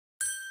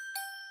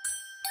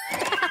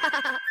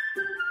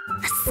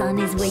The sun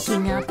is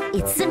waking up,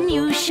 it's a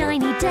new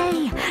shiny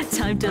day.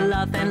 Time to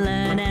laugh and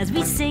learn as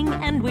we sing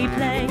and we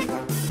play.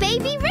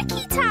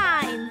 BabyRiki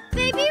time!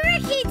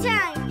 BabyRiki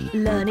time!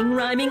 Learning,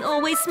 rhyming,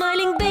 always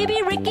smiling,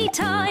 BabyRiki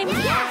time.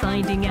 Yeah!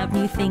 Finding out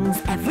new things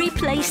every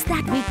place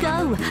that we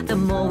go. The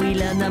more we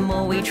learn, the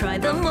more we try,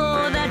 the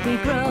more that we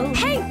grow.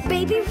 Hey,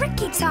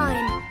 BabyRiki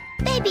time!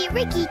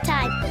 BabyRiki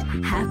time!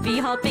 Happy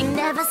hopping,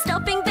 never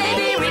stopping,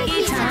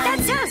 BabyRiki time.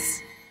 That's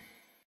us!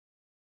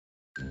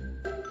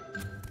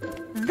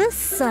 The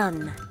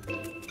sun.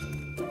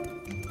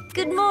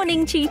 Good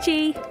morning,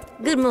 Chi-Chi.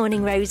 Good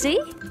morning, Rosie.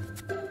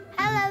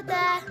 Hello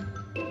there.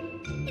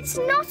 It's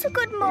not a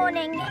good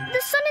morning.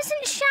 The sun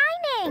isn't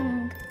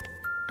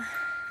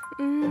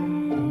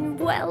shining.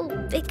 Well,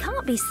 it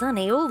can't be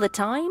sunny all the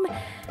time.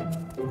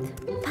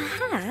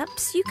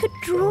 Perhaps you could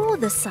draw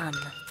the sun.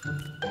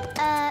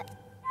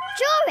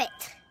 Draw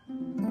it.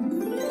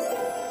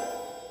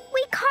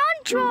 We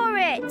can't draw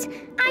it.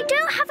 I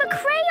don't have a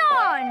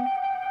crayon.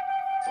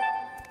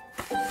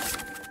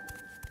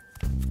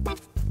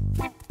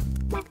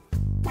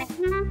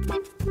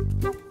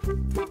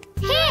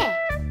 Here.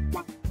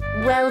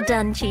 Well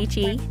done,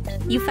 Chi-Chi.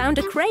 You found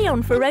a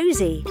crayon for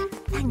Rosie.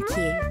 Thank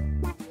you.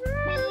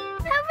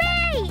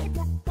 Hooray!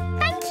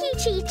 Thank you,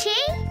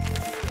 Chi-Chi.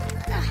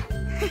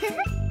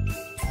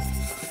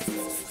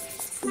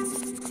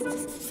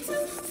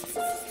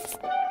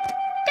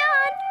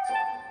 Done.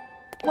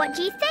 What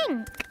do you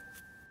think?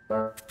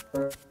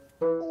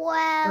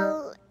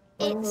 Well,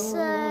 it's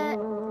a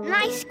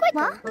nice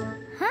squiggle. What?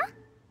 Huh?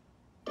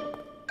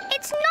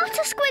 It's not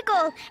a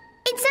squiggle.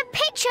 It's a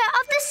picture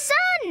of the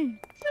sun.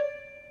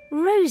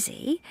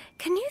 Rosie,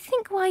 can you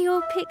think why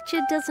your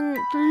picture doesn't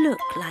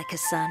look like a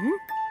sun?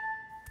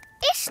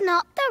 It's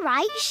not the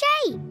right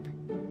shape.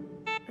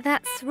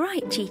 That's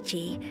right,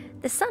 Chi-Chi.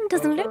 The sun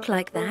doesn't look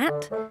like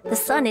that. The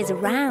sun is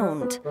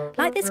round,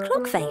 like this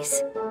clock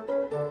face.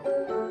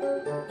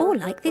 Or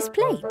like this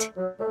plate.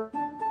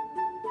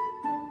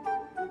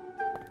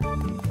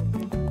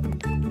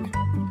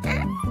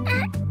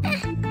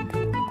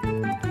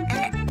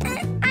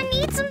 I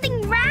need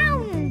something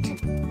round.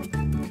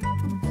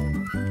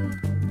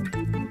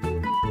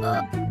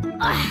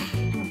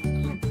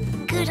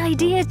 Good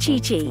idea,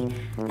 Chi-Chi.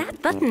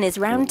 That button is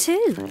round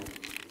too.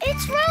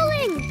 It's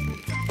rolling.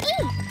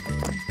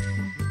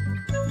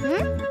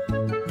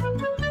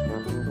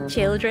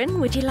 Children,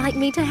 would you like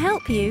me to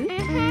help you?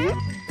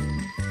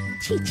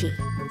 Chi-Chi,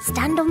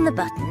 stand on the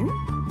button.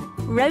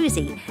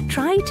 Rosie,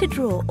 try to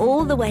draw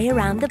all the way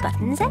around the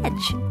button's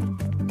edge.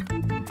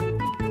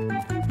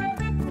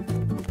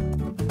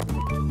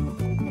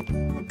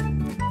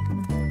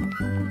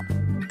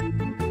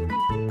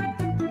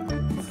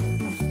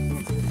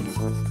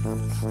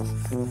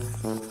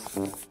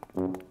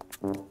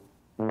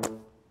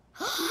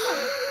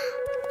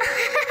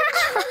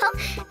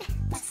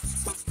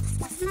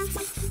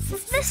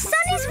 The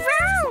sun is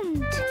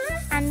round.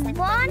 And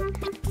 1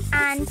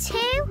 and 2,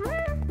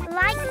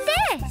 like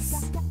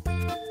this.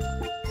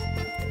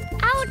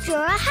 I'll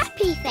draw a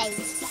happy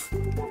face.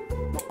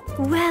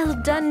 Well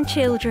done,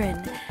 children.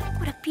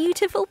 What a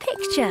beautiful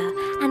picture.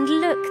 And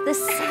look, the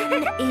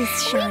sun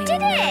is shining We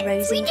did there, it!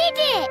 Rosie. We did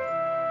it!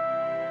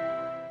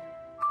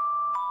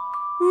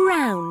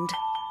 Round.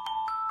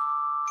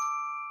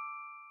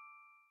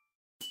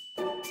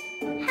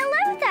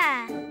 Hello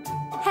there.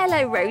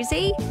 Hello,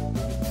 Rosie.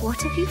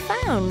 What have you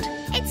found?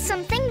 It's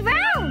something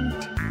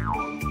round.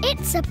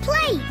 It's a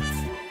plate.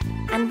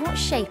 And what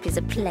shape is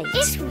a plate?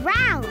 It's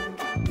round.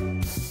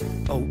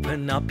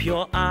 Open up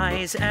your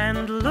eyes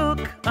and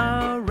look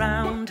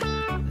around.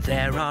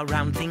 There are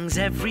round things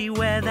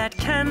everywhere that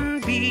can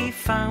be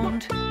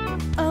found.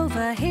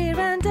 Over here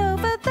and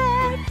over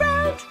there,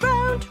 round,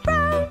 round,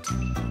 round.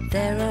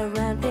 There are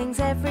round things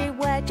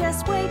everywhere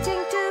just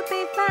waiting to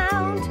be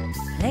found.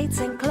 Plates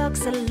and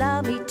clocks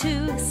allow me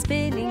to.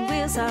 Spinning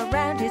wheels are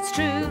round, it's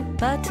true.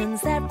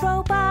 Buttons that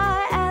roll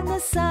by and the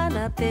sun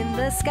up in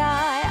the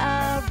sky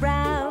are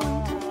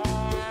round.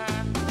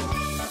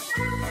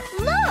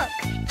 Look,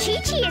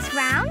 Chi-Chi is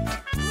round.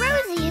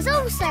 Rosie is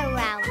also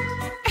round.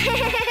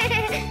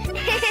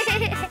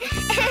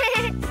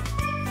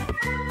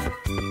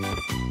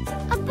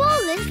 A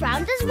ball is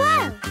round as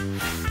well.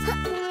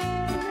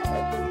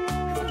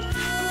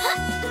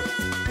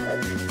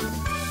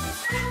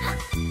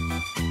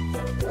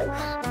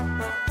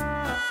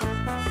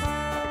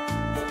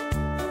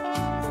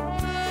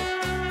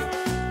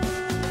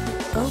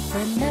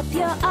 Open up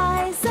your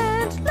eyes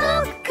and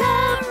look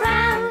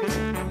around.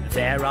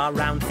 There are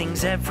round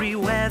things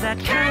everywhere that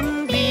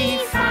can be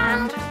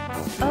found.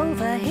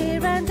 Over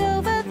here and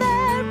over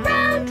there,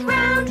 round,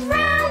 round,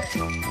 round.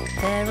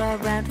 There are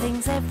round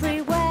things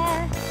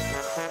everywhere.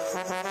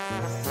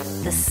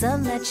 The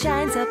sun that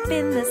shines up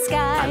in the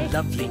sky. A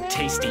lovely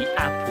tasty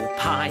apple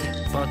pie.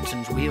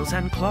 Buttons, wheels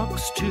and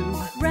clocks too.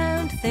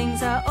 Round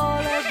things are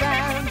all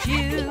around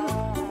you.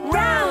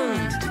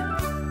 Round!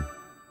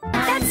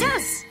 That's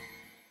us.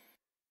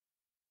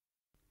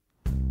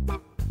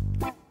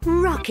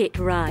 Rocket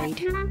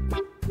ride.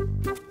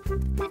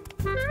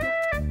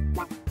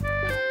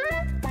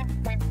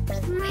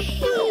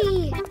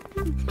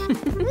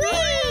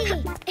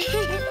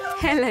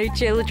 Hello,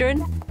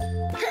 children.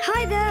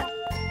 Hi there.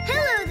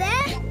 Hello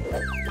there.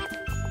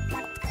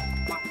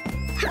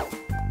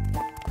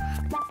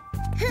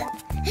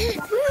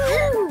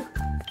 Woo!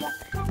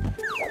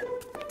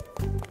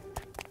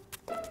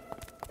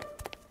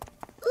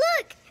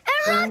 Look, a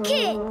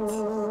rocket!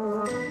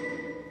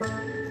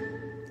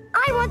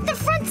 I want the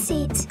front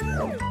seat.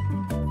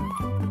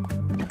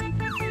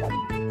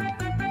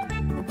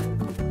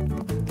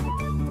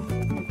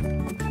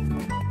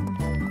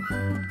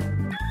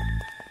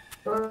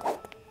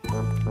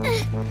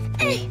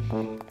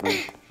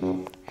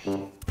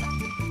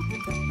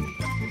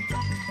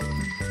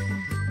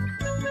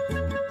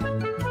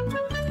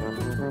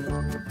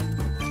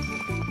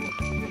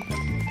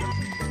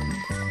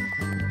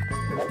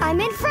 I'm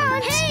in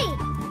front. Hey!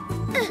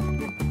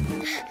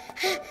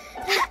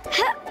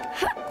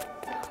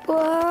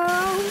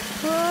 Whoa,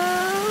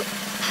 whoa.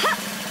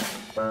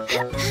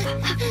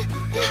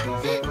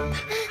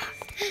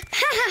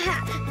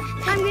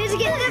 I'm going to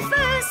get there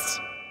first.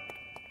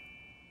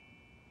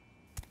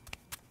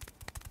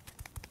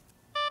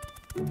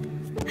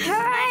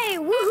 Hooray!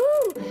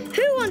 Woohoo!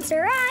 Who wants a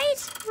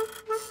ride?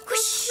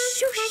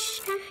 Whoosh,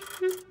 whoosh.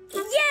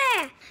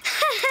 Yeah!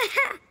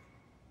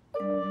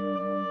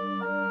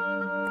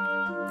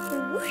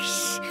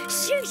 Whoosh,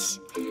 shoosh.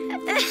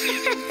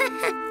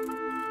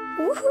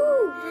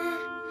 Woohoo!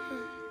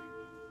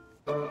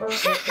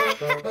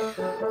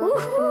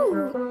 Woohoo!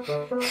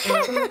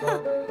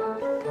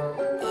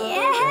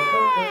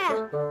 Yeah!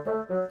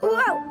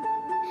 Whoa!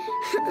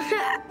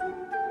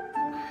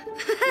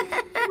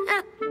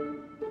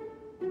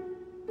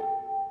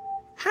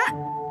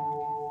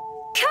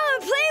 Come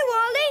and play,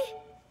 Wally!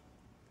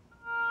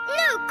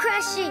 No,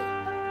 Crashy!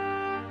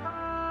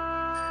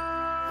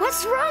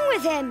 What's wrong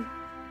with him?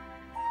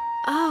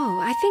 Oh,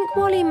 I think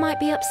Wally might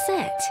be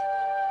upset.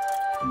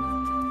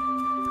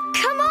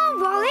 Come on,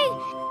 Wally!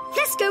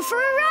 Let's go for a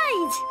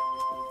ride!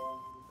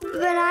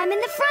 But I'm in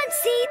the front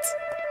seat.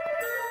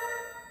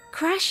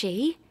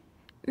 Crashy,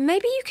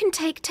 maybe you can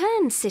take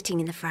turns sitting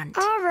in the front.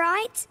 All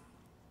right.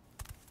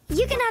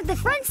 You can have the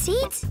front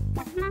seat,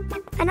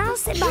 and I'll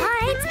sit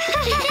behind.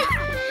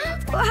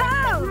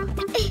 Whoa!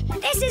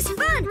 This is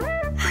fun!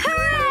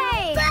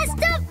 Hooray!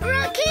 Blast up,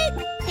 rocket!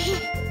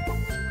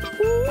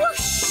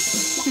 Whoosh!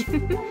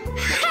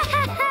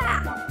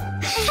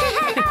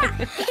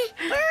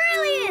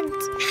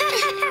 Brilliant!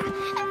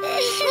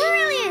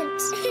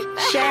 Brilliant!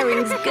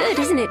 Sharing's good,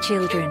 isn't it,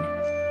 children?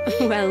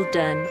 Well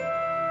done.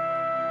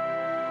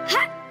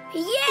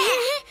 Yeah!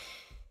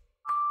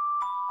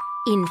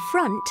 In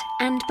front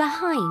and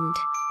behind.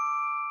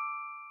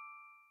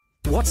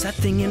 What's that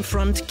thing in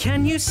front?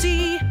 Can you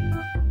see?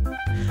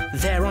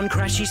 There on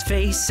Crashy's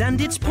face, and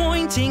it's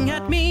pointing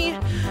at me.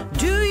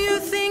 Do you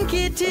think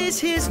it is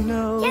his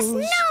nose?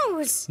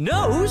 Yes, nose!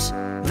 Nose?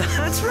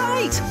 That's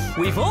right!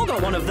 We've all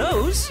got one of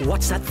those.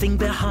 What's that thing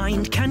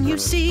behind? Can you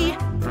see?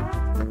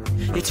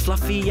 It's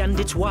fluffy and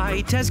it's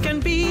white as can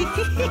be.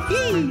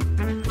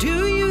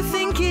 Do you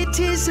think it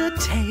is a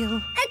tail?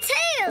 A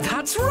tail!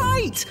 That's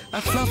right!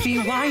 A fluffy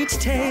white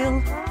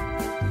tail.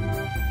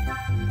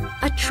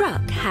 A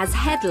truck has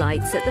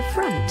headlights at the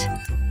front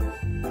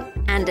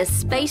and a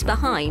space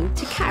behind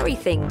to carry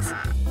things.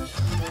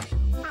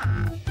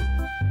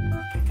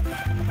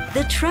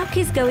 The truck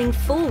is going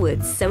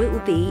forwards, so it will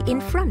be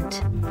in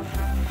front.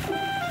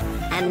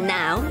 And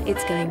now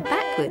it's going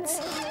backwards,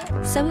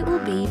 so it will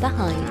be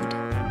behind.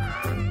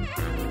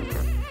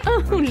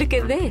 Oh, look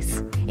at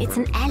this. It's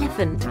an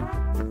elephant.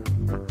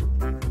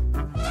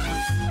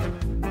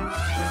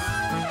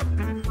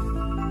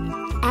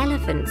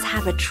 Elephants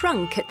have a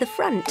trunk at the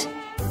front.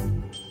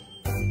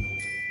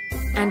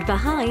 And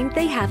behind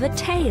they have a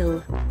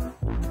tail.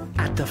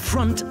 At the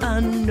front, a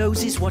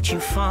nose is what you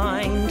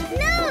find.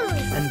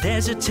 Nose! And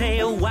there's a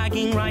tail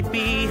wagging right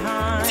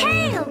behind.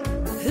 Tail!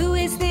 Who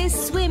is this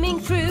swimming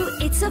through?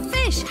 It's a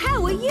fish.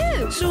 How are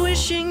you?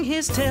 Swishing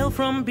his tail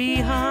from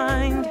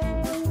behind.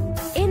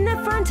 In the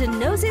front, a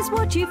nose is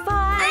what you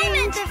find. I'm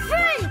at the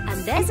front!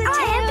 And there's a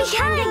I am tail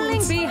behind.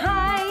 dangling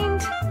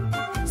behind.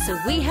 So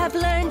we have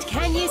learned,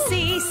 can you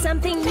see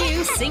something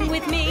new? Sing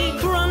with me.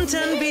 Front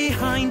and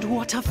behind,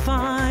 what a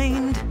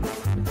find.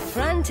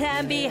 Front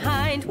and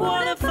behind,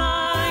 what a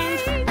find.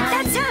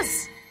 That's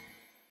us!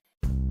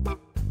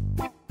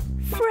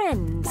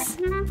 Friends.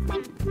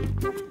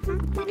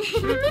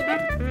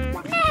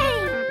 Hey!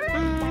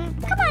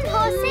 Come on,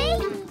 horsey!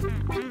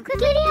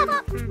 Giddy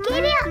up!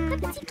 Giddy up!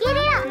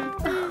 Giddy up!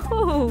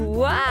 Oh,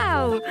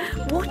 wow!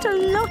 What a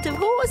lot of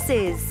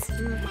horses.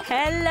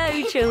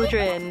 Hello,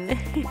 children.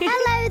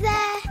 Hello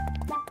there!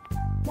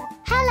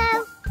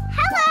 Hello!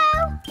 Hello!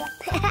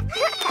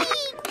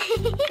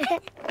 Giddy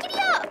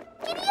up!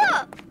 Giddy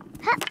up!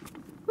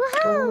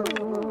 Woohoo!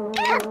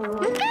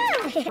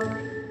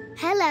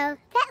 Hello,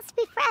 let's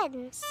be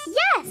friends.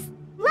 Yes,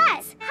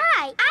 let's.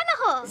 Hi, I'm a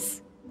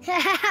horse.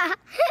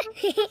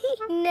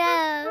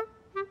 No,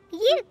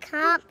 you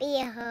can't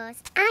be a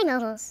horse. I'm a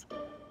horse.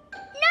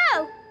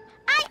 No,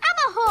 I am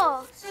a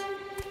horse.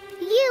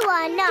 You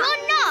are not.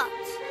 You're not.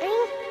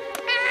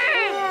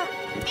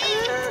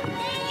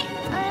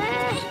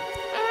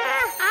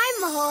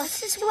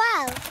 horse as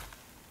well?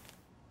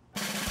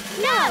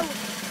 No!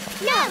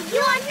 No, you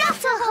are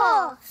not a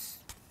horse!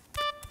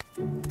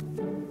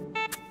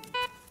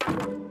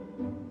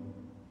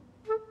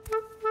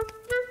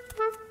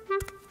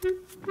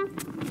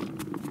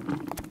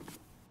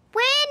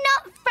 We're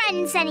not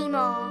friends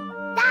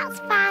anymore. That's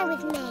fine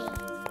with me.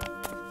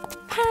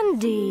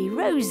 Pandy,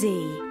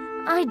 Rosie,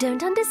 I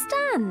don't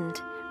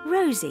understand.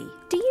 Rosie,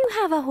 do you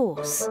have a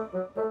horse?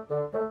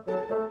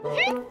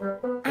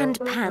 And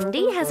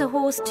Pandy has a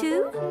horse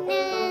too?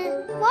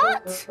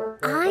 What?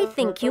 I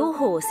think your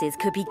horses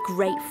could be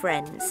great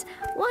friends.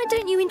 Why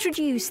don't you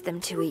introduce them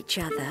to each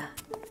other?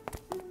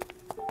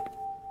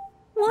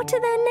 What are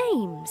their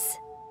names?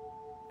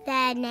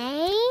 Their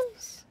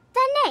names?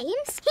 Their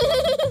names?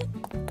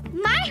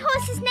 My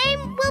horse's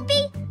name will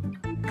be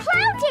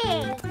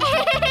Cloudy.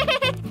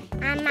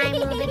 And mine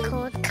will be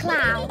called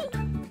Cloud.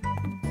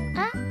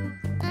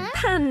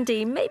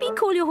 Pandy, maybe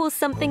call your horse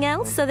something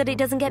else so that it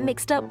doesn't get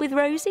mixed up with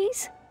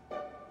Rosie's.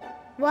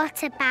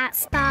 What about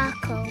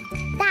Sparkle?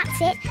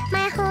 That's it.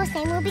 My horse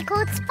name will be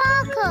called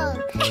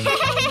Sparkle.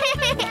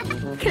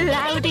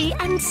 Cloudy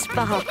and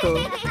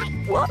Sparkle.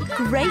 What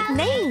great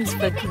names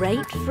for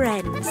great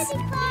friends.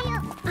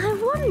 I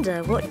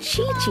wonder what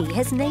Chi-Chi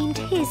has named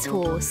his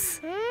horse.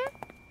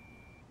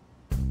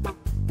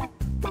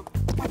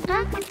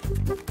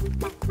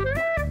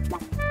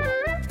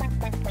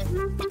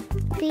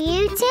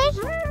 Beauty.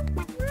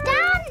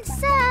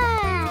 Dancer.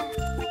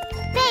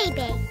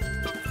 Baby.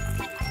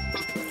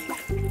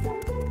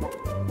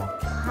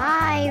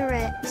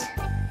 Pirate.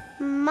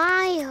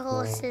 My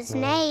horse's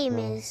name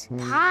is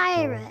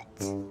Pirate.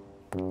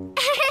 Come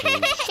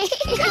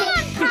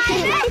on,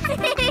 Pirate!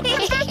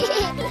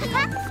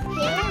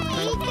 Here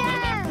we go!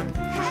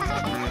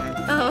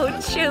 Oh,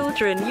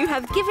 children, you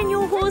have given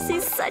your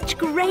horses such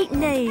great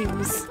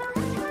names.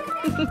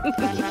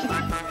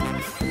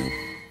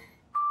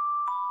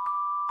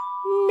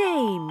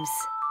 Names.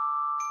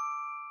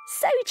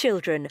 So,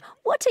 children,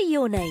 what are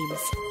your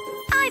names?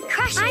 I'm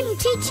Crashy. I'm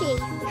Chi-Chi.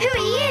 Who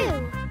are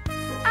you?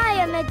 I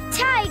am a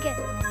tiger.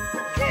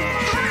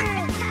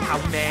 How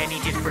many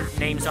different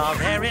names are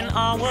there in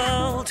our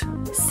world?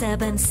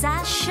 Seb and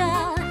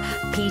Sasha,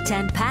 Pete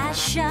and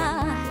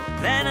Pasha.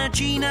 Then a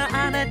Gina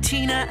and a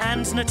Tina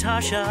and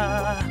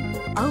Natasha.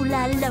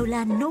 Ola,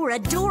 Lola, Nora,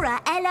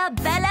 Dora, Ella,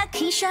 Bella,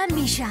 Keisha,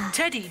 Misha.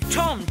 Teddy,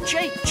 Tom,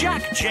 Jake,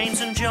 Jack,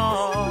 James and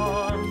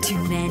John. Too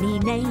many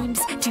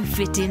names to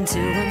fit into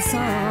one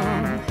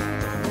song.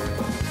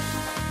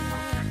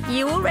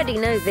 You already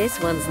know this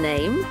one's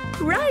name.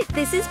 Right,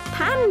 this is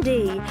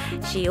Pandy.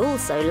 She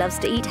also loves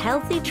to eat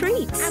healthy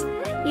treats.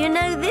 You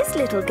know this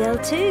little girl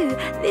too.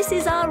 This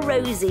is our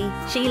Rosie.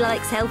 She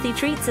likes healthy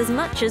treats as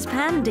much as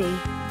Pandy.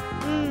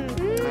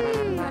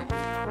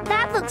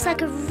 That looks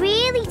like a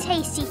really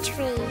tasty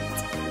treat.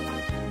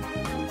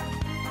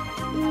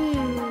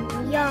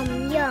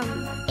 Yum, yum.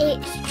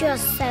 It's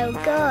just so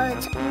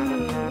good.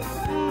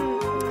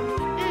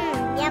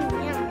 Yum,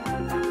 yum.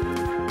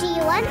 Do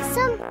you want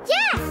some?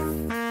 Yes!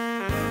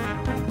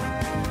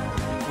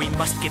 We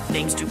must give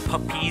names to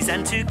puppies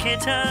and to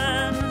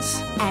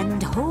kittens.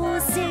 And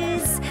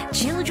horses,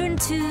 children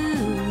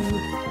too.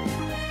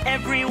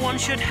 Everyone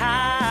should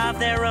have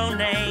their own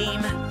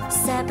name.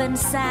 Seb and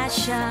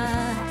Sasha,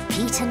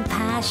 Pete and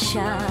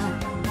Pasha.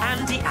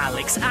 Andy,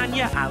 Alex,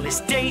 Anya,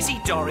 Alice, Daisy,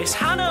 Doris,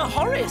 Hannah,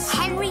 Horace.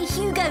 Henry,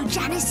 Hugo,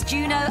 Janice,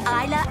 Juno,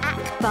 Isla,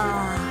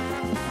 Akbar.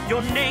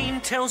 Your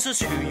name tells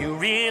us who you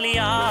really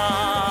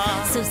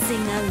are. So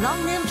sing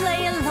along and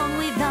play along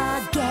with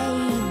our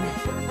game.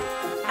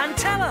 And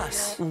tell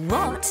us,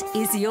 what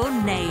is your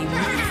name?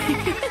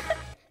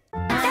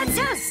 That's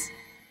us.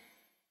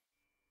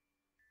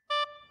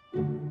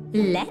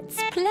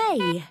 Let's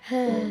play.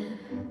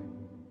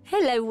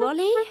 Hello,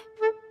 Wally.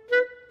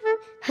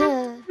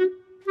 Are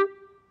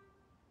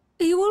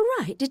you all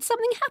right? Did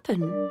something happen?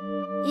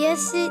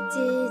 Yes, it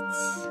did.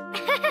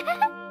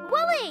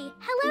 Wally,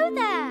 hello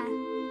there.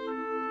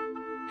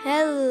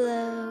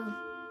 Hello.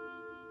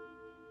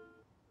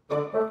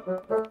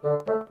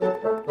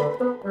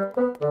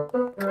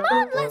 Come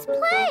on, let's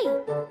play.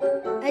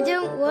 I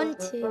don't want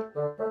to.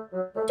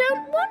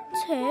 Don't want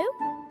to?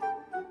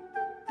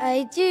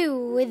 I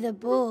do with a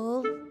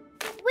ball.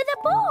 With a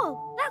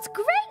ball? That's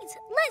great.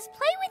 Let's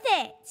play with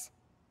it.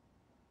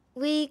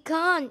 We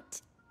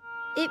can't.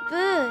 It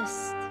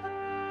burst.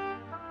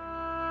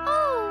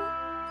 Oh,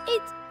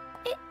 it's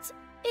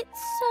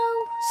so...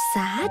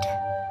 Sad?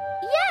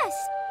 Yes,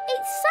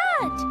 it's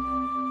sad.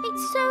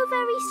 It's so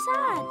very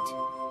sad.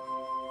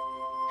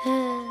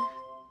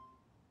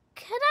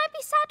 Can I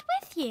be sad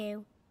with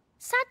you?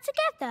 Sad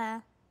together?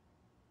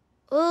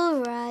 All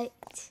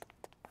right.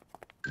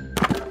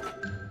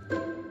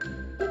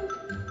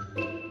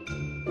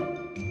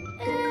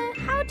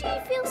 How do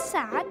you feel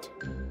sad?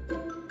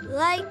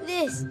 Like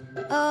this.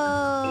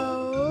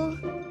 Oh.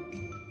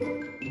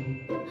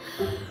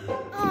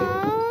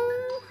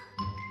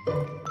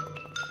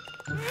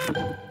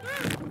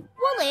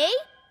 Wally,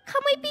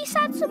 can we be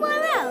sad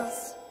somewhere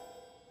else?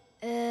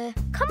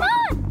 Come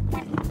on!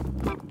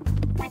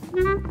 I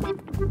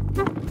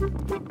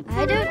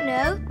don't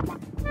know.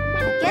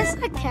 I guess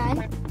I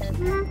can.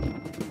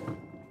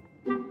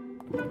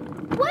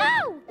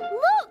 Wow!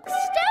 Look!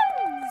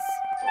 Stones!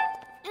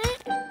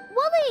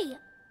 Wally!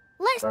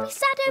 Let's be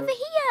sad over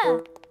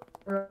here.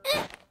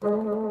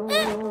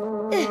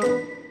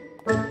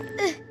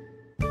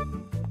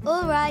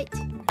 All right.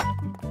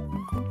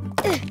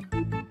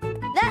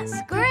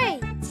 That's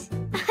great.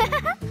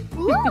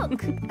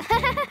 Look!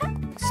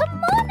 Some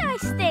more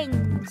nice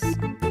things.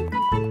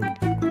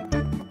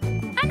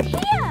 And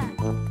here.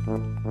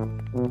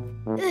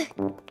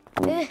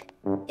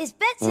 It's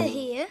better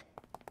here.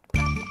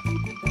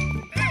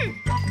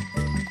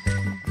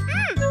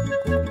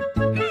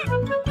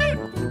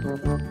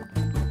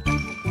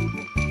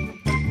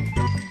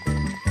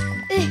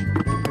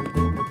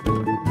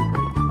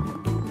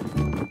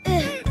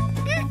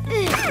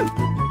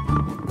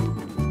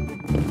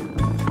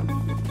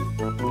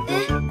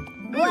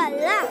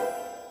 Voila!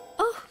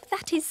 Oh,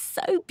 that is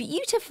so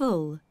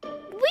beautiful.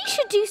 We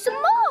should do some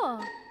more.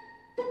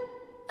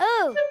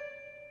 Oh,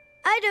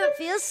 I don't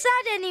feel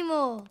sad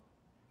anymore.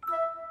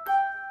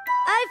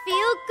 I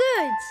feel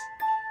good.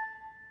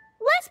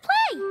 Let's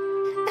play.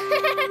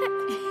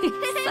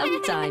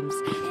 Sometimes,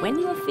 when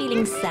you're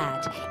feeling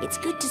sad, it's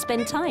good to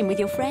spend time with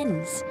your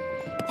friends.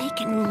 They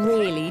can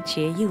really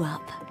cheer you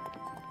up.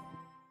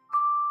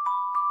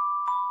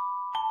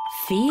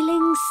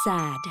 Feeling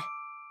sad.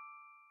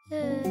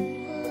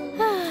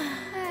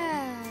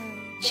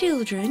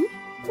 Children,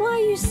 why are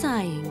you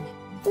sighing?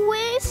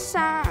 We're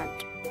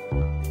sad.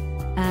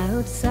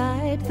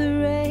 Outside the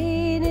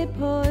rain it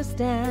pours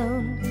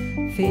down.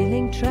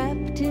 Feeling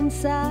trapped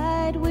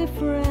inside we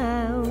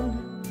frown.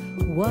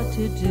 What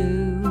to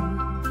do,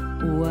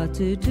 what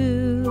to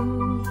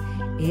do?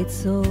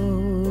 It's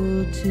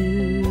all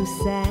too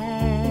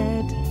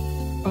sad.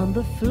 On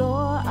the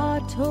floor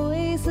our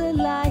toys are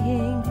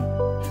lying.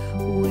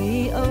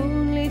 We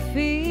only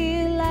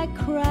feel like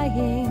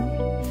crying.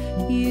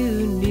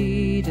 You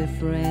need a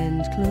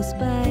friend close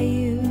by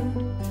you.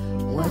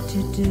 What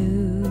to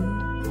do?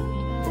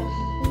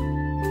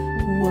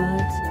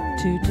 What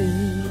to do?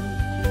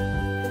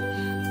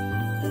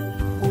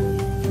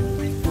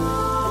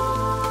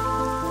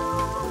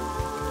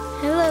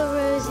 Hello,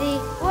 Rosie.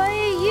 Why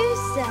are you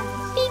sad?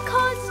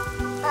 Because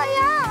I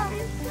am.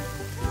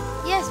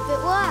 Yes, but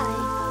why?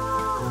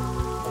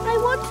 I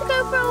want to go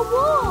for a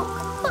walk.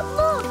 But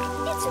look,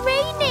 it's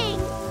raining.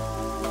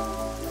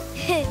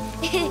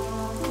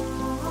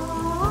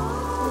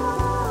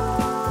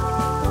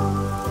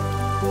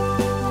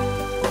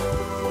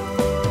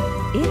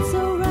 It's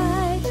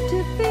alright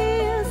to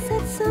feel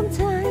sad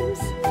sometimes.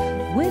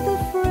 With a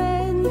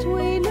friend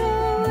we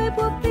know it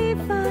will be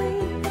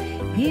fine.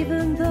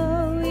 Even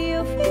though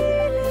you're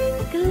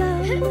feeling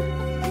glum,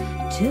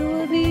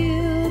 two of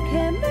you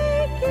can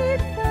make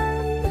it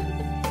fun.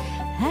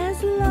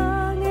 As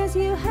long as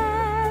you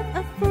have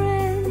a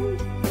friend,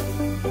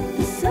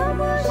 the sun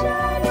will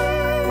shine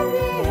in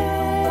the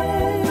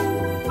end.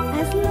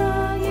 As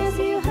long as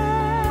you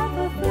have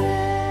a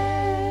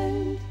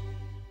friend.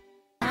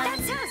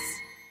 That's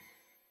us!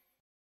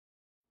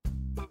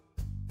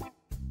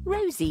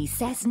 Rosie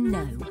says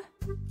no.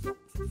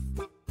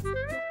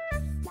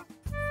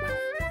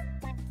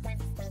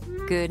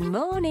 Good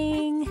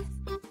morning.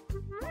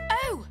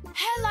 Oh,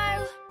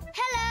 hello.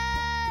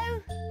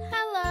 Hello.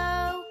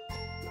 Hello.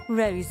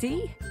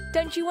 Rosie,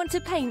 don't you want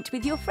to paint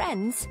with your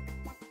friends?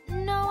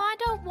 No, I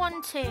don't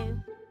want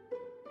to.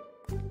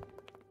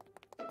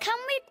 Can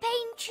we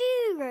paint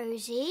you,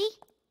 Rosie?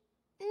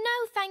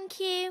 No, thank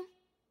you.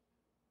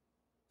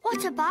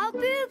 What about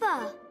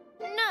Booba?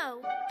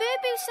 No,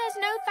 Boo says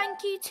no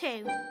thank you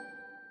too.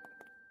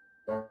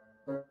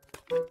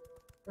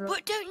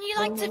 But don't you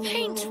like to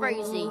paint,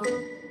 Rosie?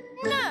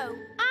 No,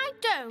 I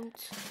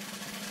don't.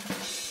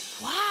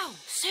 Wow,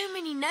 so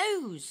many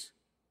no's.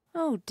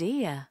 Oh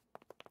dear.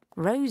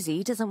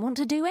 Rosie doesn't want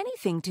to do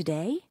anything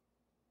today.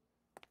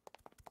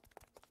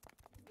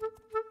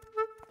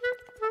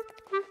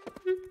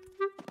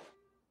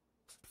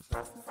 No,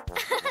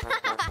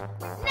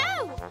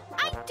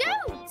 I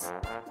don't.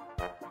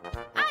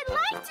 I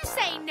like to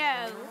say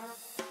no.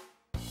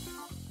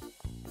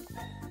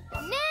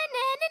 Na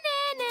na na na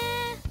na.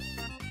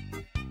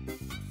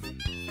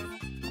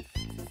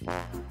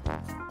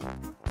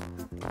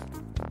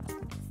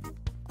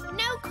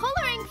 No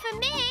colouring for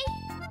me.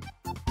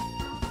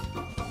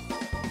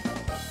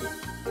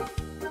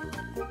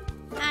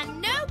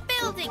 And no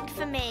building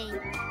for me.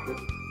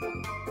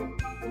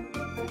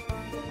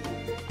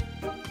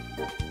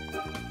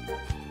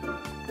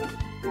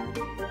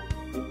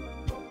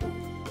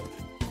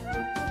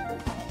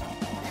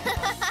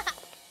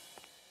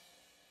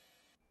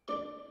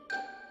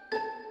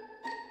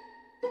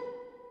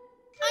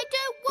 I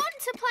don't want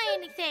to play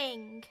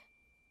anything.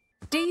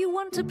 Do you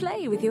want to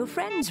play with your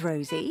friends,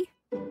 Rosie?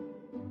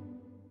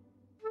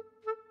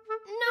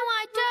 No,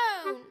 I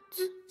don't.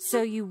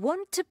 So you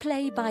want to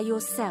play by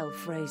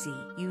yourself,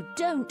 Rosie. You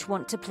don't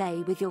want to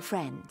play with your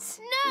friends.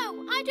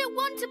 No, I don't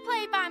want to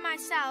play by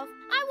myself.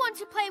 I want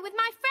to play with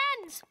my friends.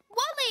 friends!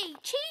 Wally,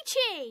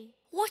 Chi-Chi!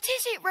 What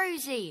is it,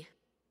 Rosie?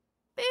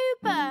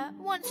 Booba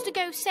wants to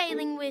go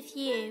sailing with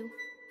you.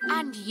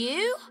 And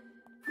you?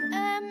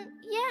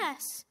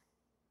 Yes.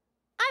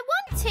 I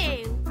want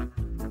to.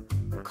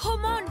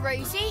 Come on,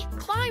 Rosie.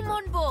 Climb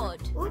on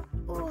board.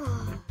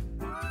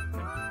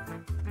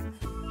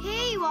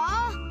 Here you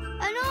are,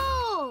 an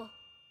oar.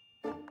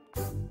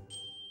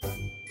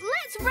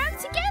 Let's run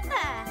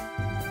together.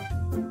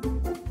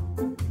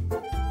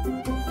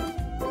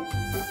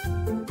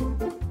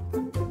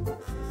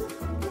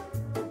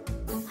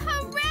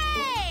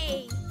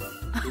 Hooray!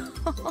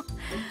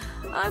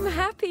 I'm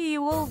happy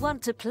you all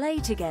want to play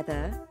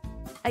together.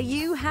 Are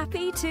you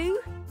happy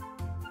too?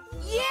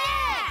 Yes!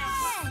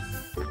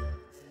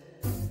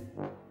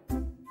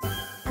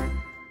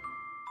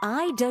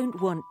 I don't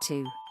want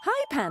to.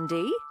 Hi,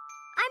 Pandy.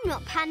 I'm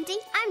not Pandy,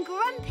 I'm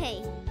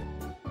Grumpy.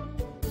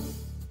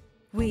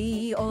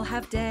 We all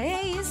have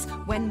days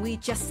when we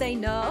just say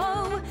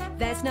no.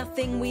 There's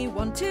nothing we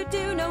want to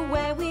do,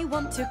 nowhere we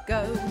want to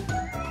go.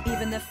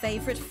 Even the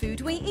favourite food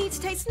we eat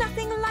tastes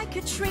nothing like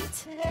a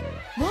treat.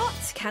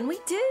 What can we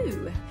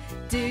do?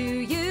 Do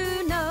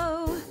you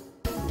know?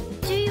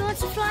 Do you want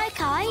to fly a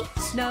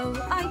kite? No,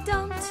 I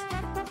don't.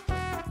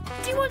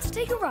 Do you want to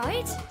take a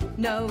ride?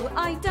 No,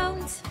 I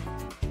don't.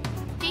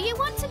 Do you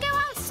want to go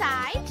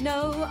outside?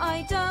 No,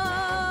 I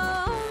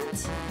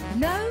don't.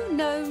 No,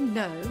 no,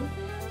 no.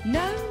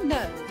 No,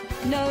 no.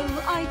 No,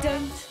 I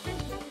don't.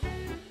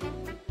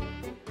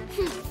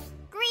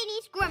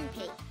 Greenie's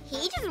grumpy.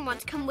 He doesn't want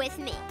to come with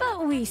me.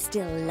 But we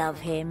still love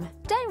him,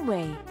 don't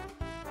we?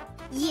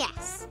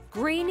 Yes.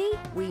 Greenie,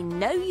 we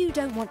know you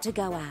don't want to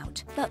go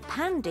out, but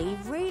Pandy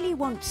really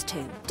wants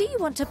to. Do you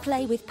want to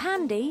play with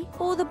Pandy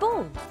or the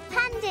ball?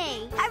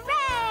 Pandy!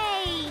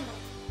 Hooray!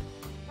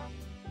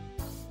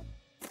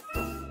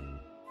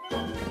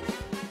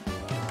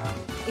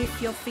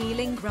 If you're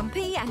feeling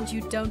grumpy and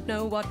you don't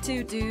know what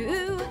to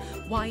do,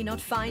 why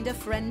not find a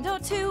friend or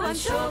two? I'm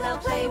sure they'll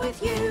play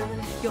with you.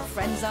 Your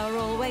friends are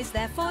always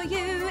there for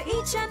you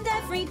each and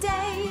every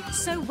day.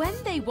 So when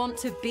they want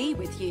to be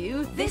with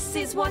you, this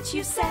is what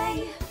you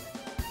say.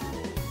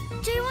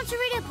 Do you want to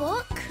read a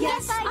book?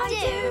 Yes, I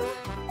do.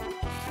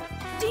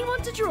 Do you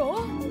want to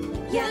draw?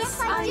 Yes,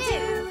 I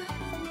do.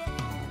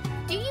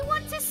 Do you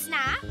want a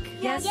snack?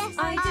 Yes,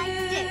 I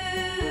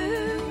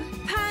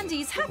do.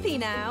 Pandy's happy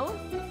now.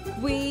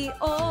 We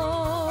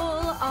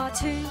all are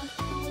too.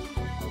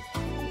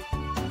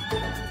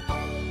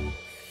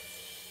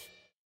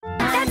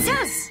 That's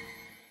us!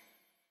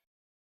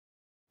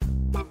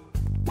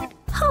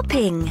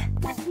 Hopping.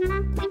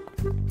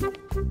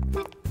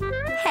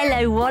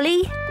 Hello,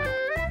 Wally.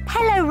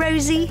 Hello,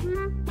 Rosie.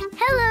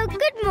 Hello,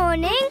 good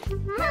morning.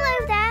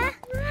 Hello there.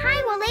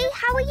 Hi, Wally.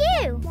 How are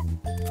you?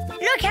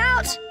 Look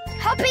out!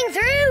 Hopping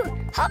through!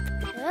 Hop!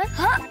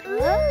 Hop!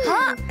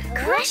 Hop!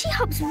 Crashy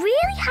hops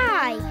really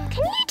high.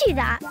 Can you do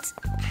that?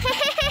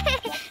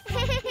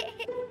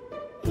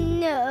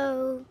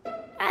 No,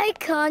 I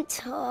can't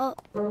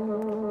hop.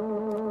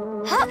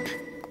 Hop!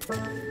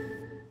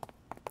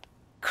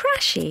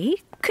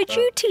 Crashy, could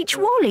you teach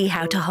Wally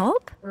how to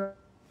hop?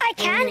 I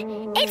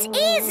can. It's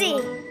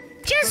easy.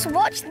 Just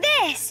watch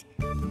this.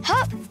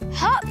 Hop,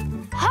 hop,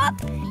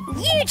 hop.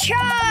 You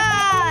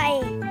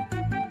try!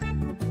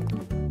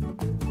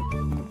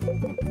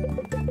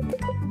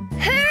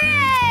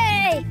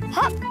 Hooray!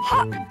 Hop,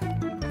 hop.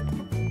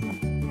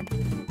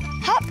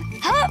 Hop,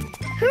 hop.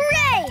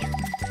 Hooray!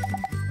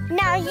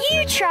 Now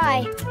you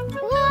try.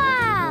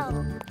 Wow!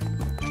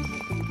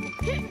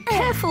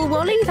 Careful,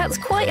 Wally, that's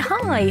quite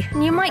high.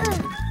 You might...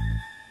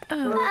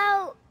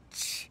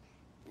 Ouch!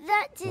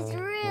 That is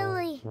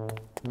really...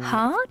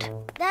 Hard?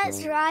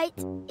 That's right.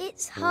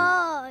 It's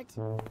hard.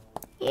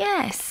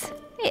 Yes,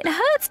 it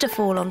hurts to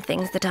fall on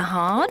things that are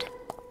hard.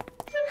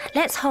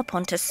 Let's hop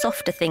onto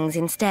softer things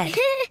instead.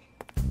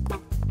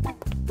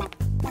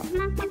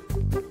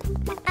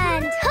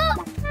 And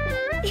hop!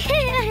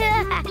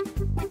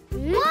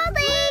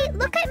 Wally,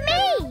 look at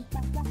me!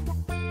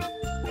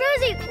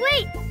 Rosie,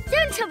 wait!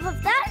 Don't hop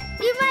off that!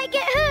 You might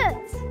get hurt!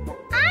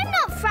 I'm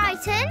not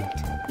frightened!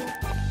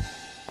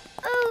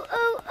 Oh,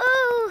 oh,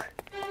 oh!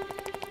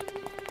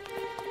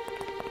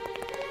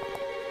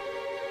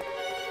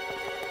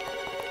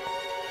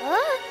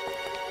 Huh?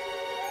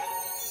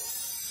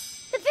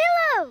 The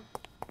pillow!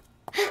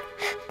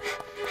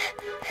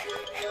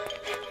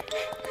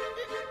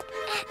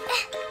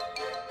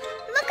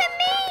 Look at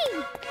me!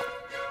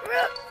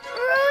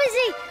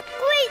 Rosie,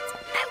 wait!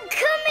 I'm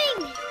coming!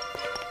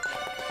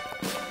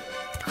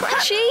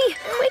 Crashy,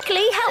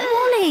 quickly help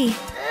Wally.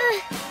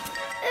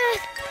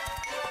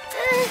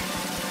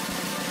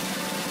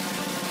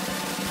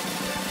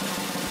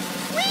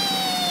 Whee!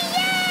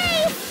 Yay!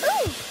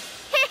 Ooh!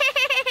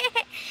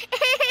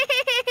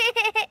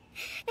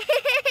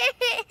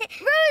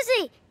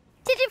 Rosie,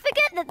 did you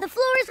forget that the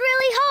floor is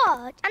really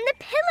hard and the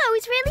pillow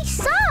is really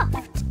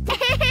soft?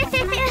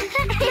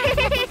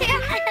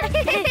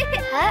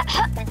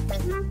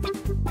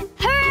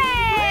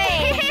 Hooray!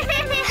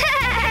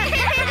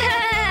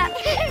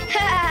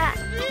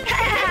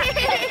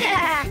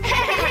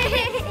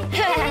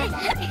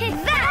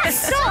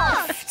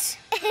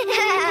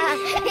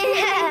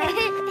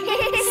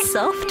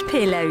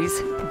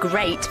 pillows.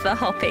 Great for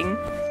hopping.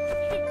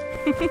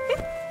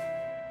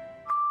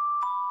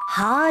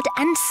 Hard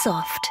and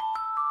soft.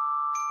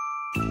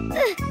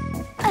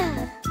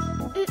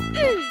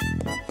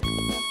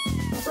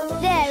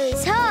 There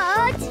is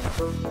hard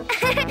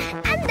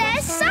and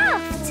there's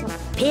soft.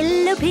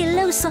 Pillow,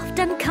 pillow, soft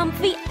and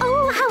comfy.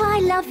 Oh, how I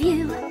love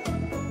you.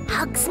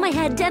 Hugs my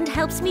head and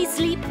helps me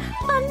sleep.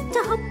 Fun to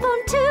hop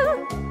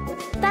onto.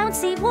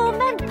 Bouncy,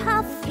 warm and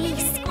puffy.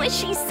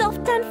 Squishy,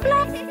 soft and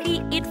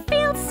fluffy. It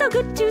feels so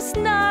good to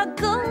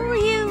snuggle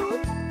you.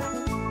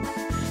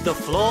 The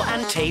floor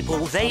and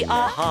table, they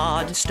are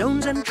hard.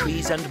 Stones and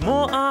trees and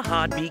more are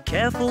hard. Be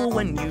careful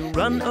when you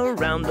run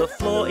around. The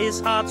floor is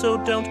hard, so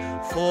don't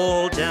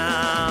fall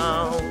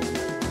down.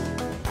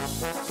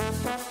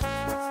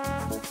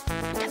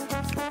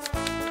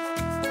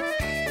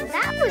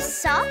 That was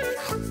soft.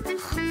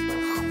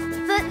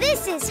 But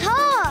this is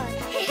hard.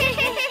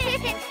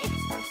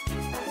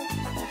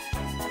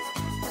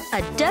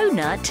 A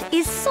donut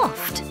is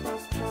soft.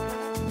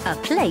 A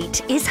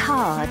plate is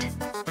hard.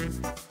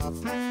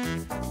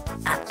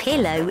 A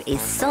pillow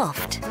is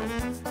soft.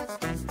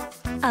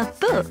 A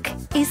book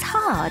is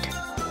hard.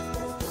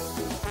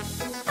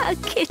 A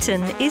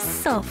kitten is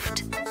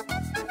soft.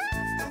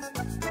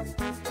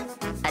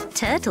 A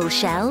turtle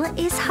shell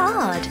is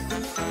hard.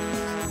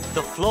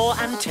 The floor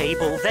and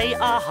table, they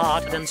are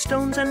hard. And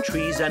stones and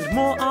trees and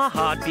more are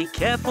hard. Be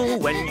careful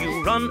when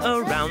you run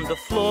around. The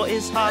floor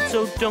is hard,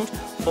 so don't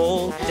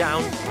fall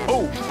down.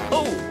 Oh,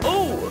 oh,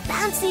 oh!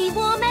 Bouncy,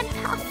 warm and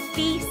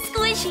puffy,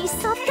 squishy,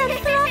 soft and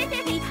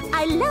fluffy.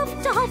 I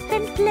love to hop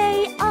and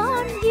play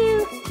on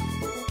you.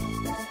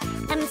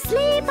 And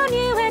sleep on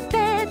you at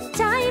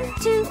bedtime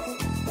too.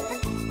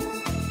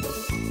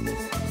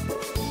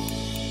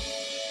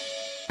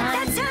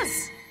 That's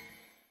us!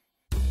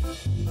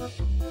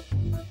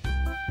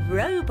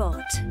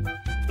 Robot.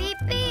 Beep,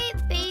 beep,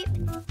 beep.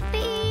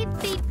 Beep,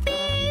 beep,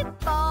 beep,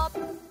 bop.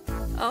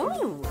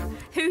 Oh,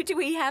 who do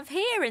we have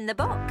here in the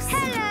box?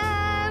 Hello.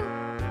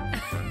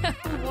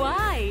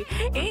 Why,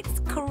 it's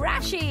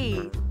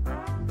Crashy.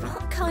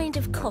 What kind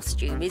of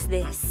costume is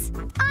this?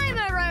 I'm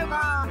a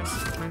robot.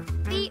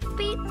 Beep,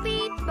 beep,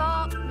 beep,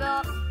 bop,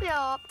 bop,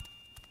 bop.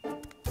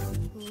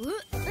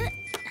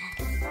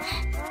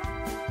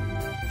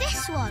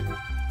 This one.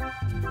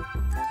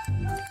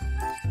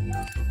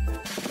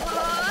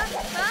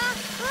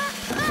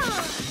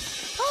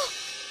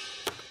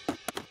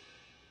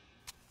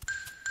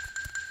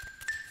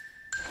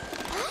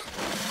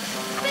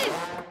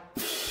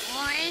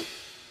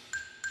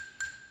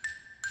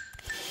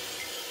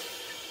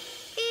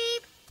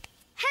 Beep.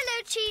 Hello,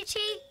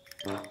 Chi-Chi.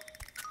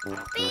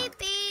 Beep,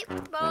 beep,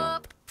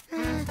 bop.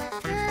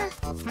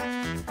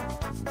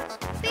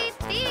 Beep,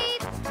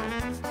 beep.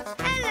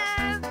 Hello.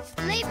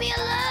 Leave me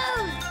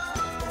alone.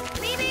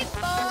 Beep, beep,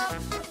 bop.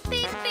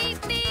 Beep, beep,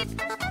 beep.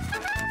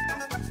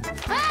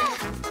 Ah!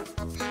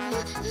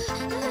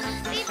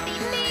 Beep,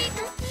 beep, beep.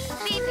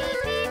 Beep, beep,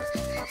 beep.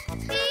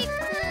 Beep.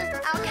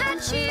 I'll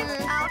catch you.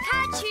 I'll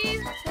catch you.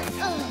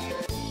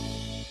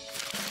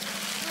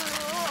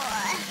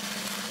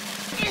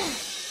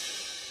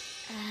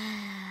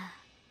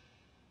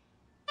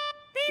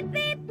 Beep,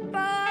 beep,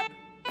 bop.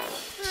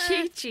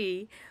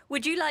 Chi-Chi,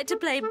 would you like to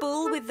play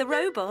ball with the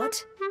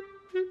robot?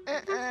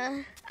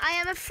 I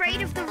am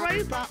afraid of the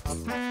robot.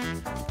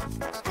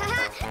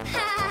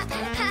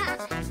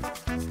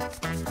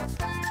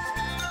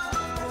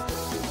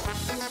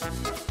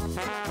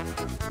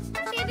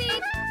 Beep,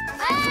 beep.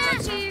 I'll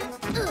catch you.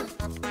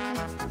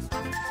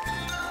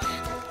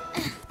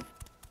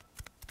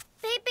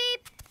 Beep,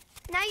 beep.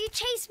 Now you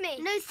chase me.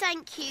 No,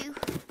 thank you.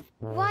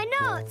 Why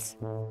not?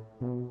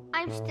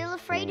 I'm still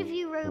afraid of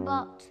you,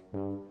 robot.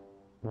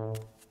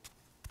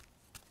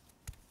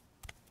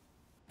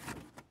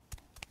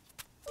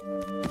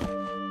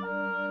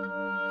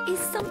 Is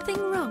something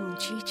wrong,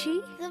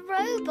 Chi-Chi? The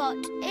robot.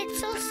 It's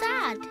so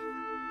sad.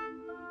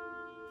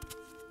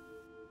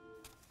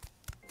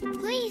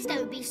 Please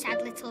don't be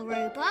sad, little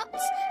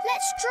robots.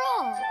 Let's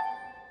draw.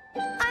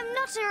 I'm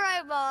not a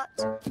robot.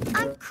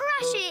 I'm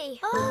Crashy.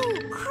 Oh,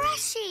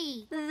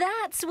 Crashy.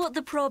 That's what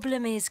the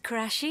problem is,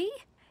 Crashy.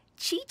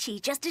 Chi-Chi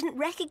just didn't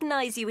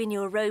recognise you in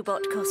your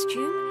robot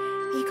costume.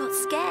 He got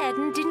scared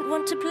and didn't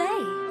want to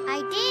play.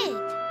 I did.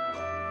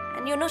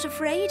 And you're not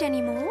afraid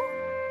anymore?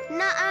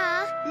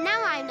 Nuh-uh.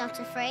 Now I'm not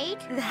afraid.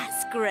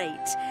 That's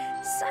great.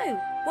 So,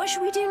 what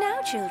should we do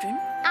now, children?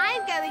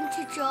 I'm going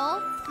to draw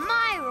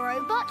my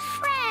robot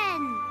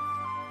friend.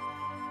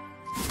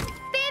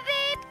 Beep,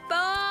 beep,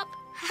 bop.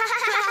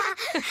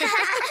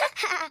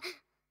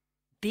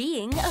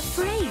 Being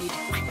afraid.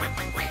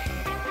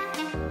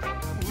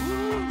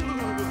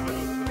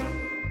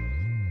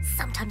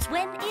 Sometimes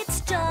when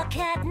it's dark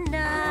at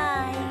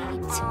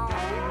night,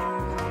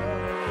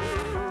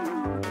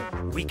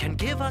 We can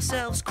give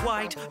ourselves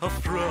quite a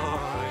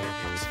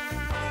fright.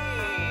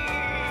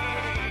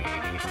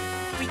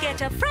 we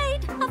get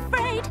afraid,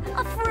 afraid,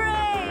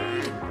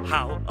 afraid.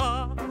 How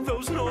are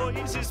those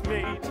noises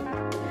made?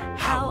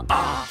 How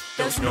are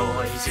those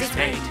noises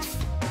made?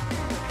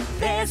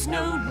 There's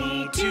no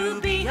need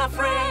to be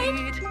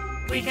afraid.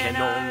 We can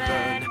all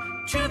learn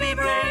to be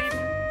brave.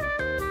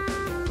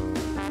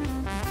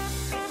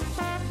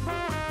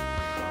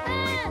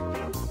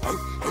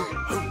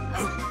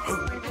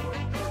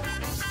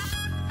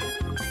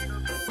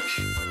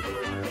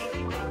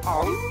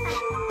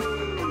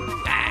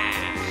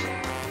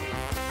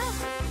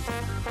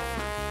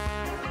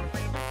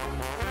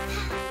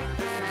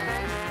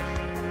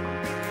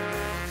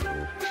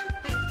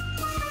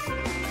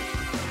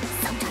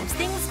 Sometimes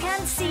things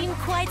can seem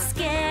quite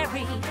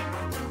scary.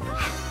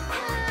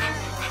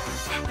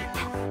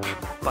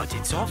 But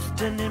it's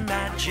often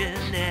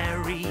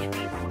imaginary.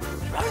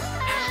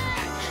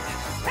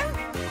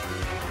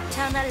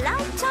 Turn the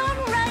light on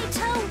right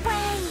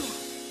away.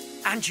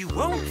 And you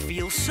won't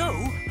feel so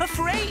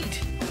afraid.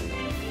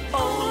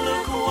 Oh,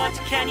 look, what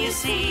can you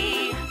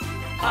see?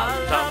 A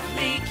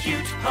lovely,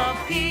 cute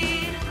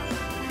puppy.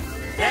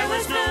 There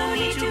was no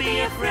need to be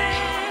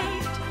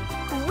afraid.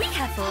 We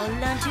have all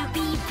learned to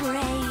be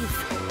brave.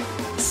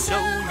 So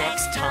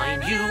next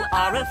time you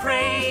are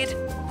afraid,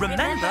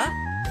 remember,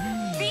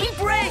 be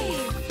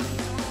brave.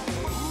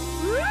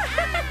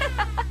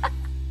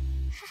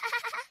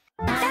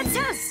 That's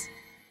us.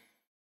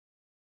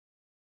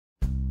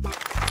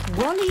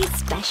 Wally's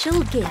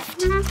special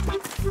gift.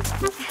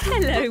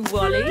 Hello,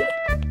 Wally.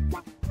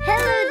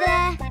 Hello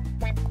there.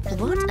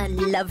 What a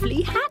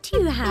lovely hat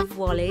you have,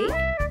 Wally.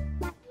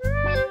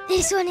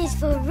 This one is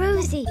for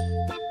Rosie.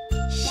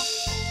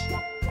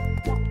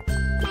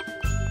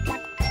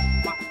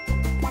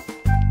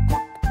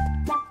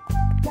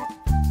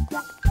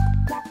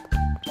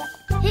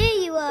 Here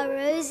you are,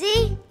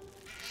 Rosie.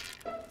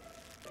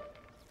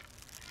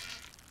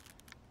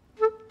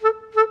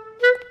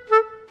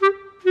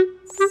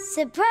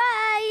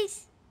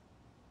 Surprise!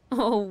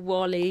 Oh,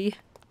 Wally.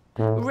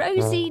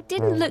 Rosie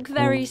didn't look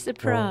very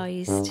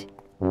surprised.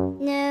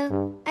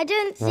 No, I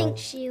don't think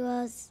she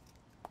was.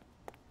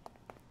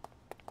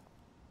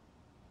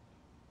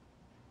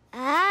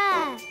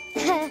 Ah!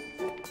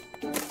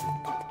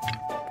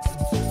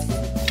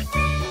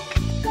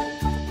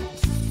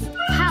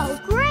 How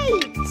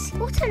great!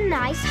 What a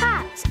nice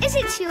hat. Is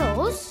it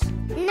yours?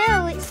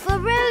 No, it's for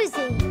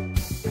Rosie.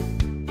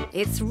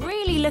 It's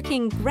really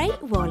looking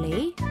great,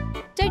 Wally.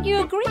 Don't you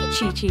agree,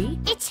 Chi-Chi?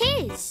 It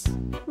is.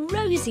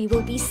 Rosie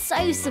will be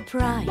so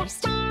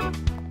surprised.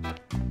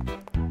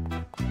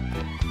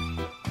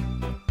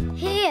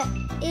 Here,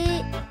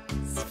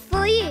 it's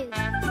for you.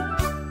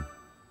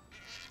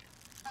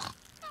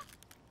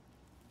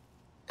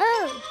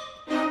 Oh.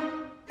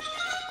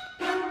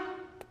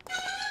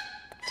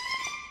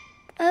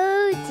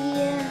 Oh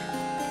dear.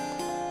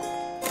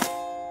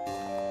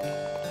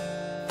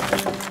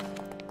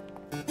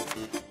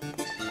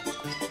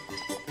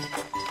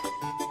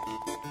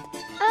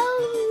 Oh,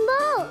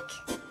 look!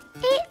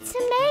 It's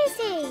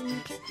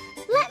amazing!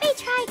 Let me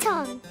try it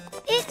on.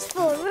 It's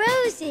for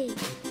Rosie.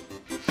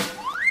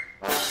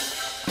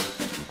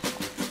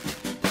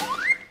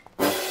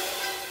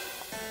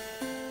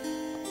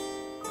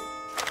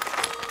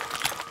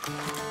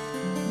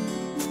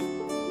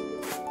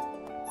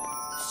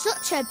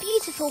 Such a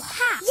beautiful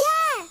hat.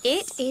 Yes!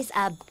 It is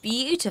a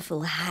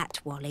beautiful hat,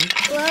 Wally.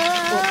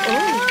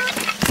 Whoa.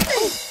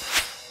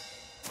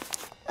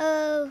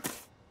 Oh,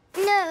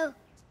 no.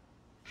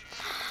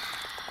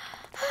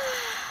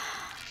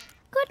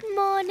 Good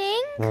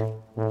morning.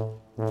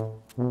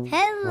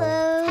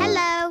 Hello.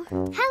 Hello.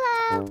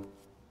 Hello.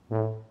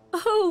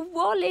 Oh,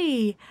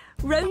 Wally.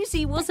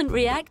 Rosie wasn't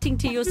reacting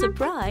to your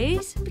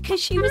surprise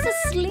because she was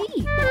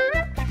asleep.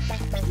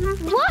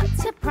 What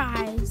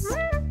surprise?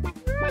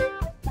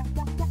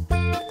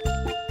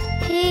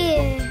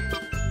 Here.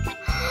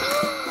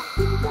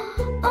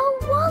 Oh,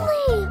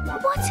 Wally,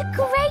 what a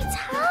great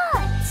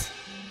hat.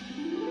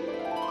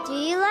 Do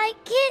you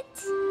like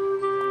it?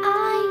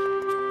 I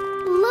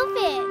love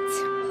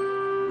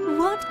it.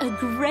 What a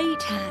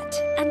great hat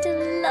and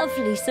a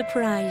lovely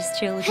surprise,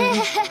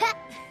 children.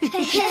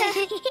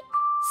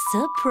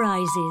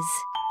 Surprises.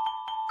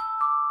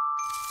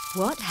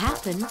 What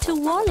happened to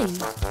Wally?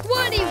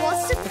 Wally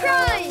was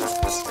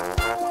surprised.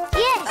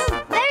 Yes,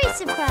 very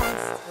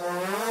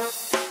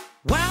surprised.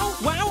 Wow,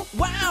 wow,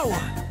 wow!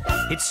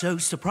 It's so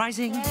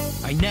surprising.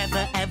 I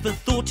never ever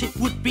thought it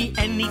would be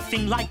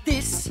anything like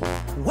this.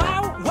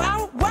 Wow,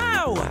 wow,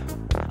 wow!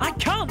 I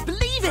can't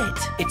believe it!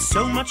 It's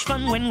so much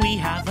fun when we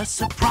have a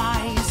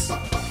surprise.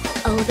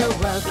 Oh, the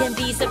world can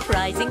be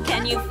surprising.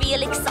 Can you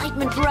feel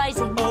excitement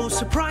rising? Oh,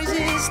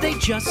 surprises, they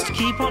just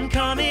keep on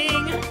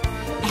coming.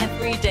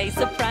 Everyday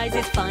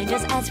surprises find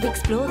us as we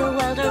explore the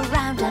world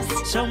around us.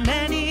 So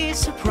many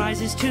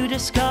surprises to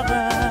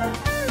discover.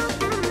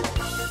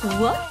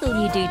 What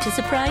will you do to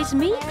surprise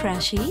me,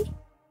 Crashy?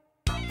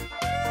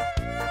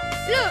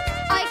 Look,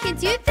 I can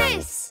do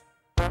this.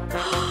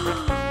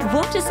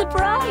 What a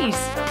surprise!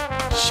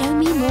 Show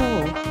me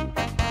more.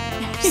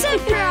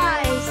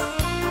 Surprise!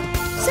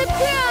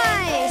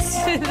 Surprise!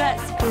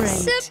 That's great.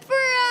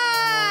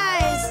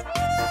 Surprise!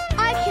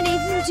 I can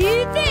even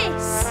do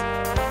this.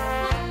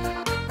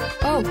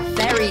 Oh,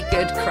 very Very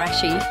good,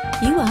 Crashy.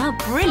 You are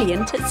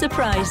brilliant at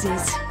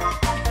surprises.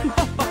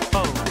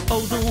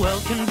 Oh, the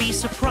world can be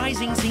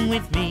surprising, sing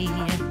with me.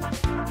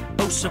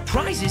 Oh,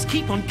 surprises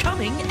keep on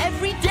coming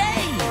every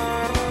day.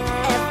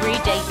 Every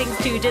day things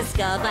to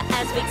discover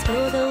as we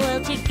explore the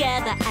world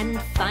together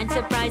and find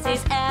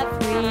surprises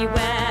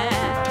everywhere.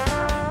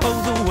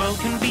 Oh, the world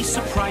can be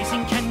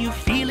surprising, can you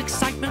feel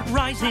excitement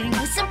rising?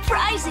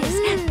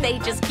 Surprises, they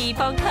just keep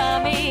on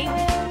coming.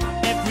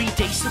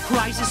 Everyday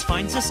surprises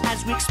finds us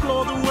as we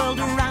explore the world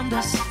around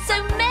us.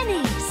 So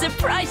many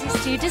surprises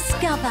to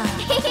discover.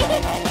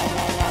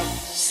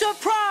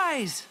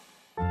 Surprise!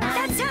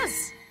 That's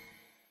us.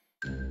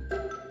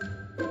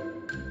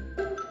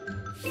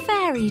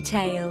 Fairy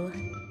tale.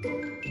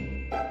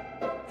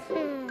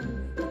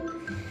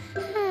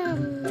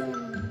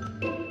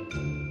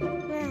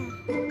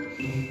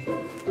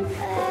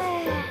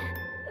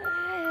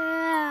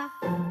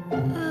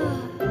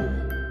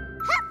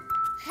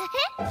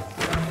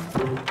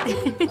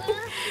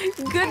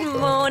 Good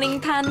morning,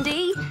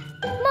 Pandy.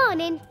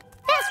 Morning.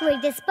 Let's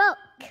read this book.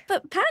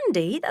 But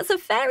Pandy, that's a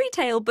fairy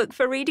tale book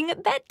for reading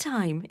at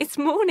bedtime. It's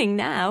morning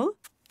now.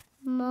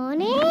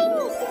 Morning?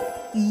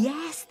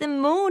 Yes, the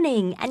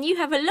morning. And you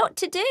have a lot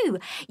to do.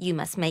 You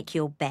must make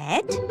your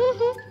bed. Is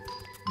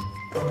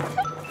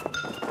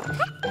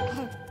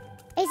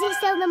it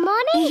still the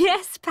morning?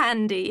 Yes,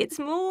 Pandy, it's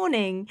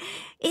morning.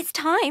 It's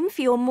time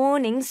for your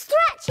morning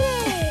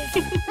Stretches!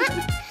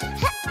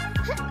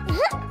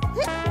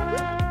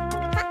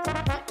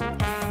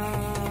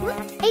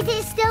 Is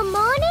it still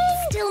morning?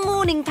 Still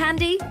morning,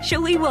 Pandy.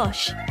 Shall we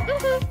wash?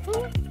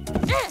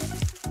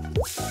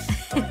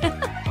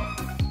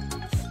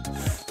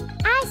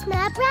 I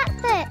smell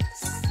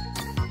breakfast.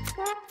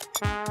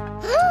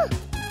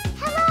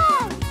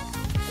 Hello!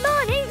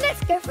 Morning,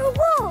 let's go for a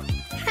walk.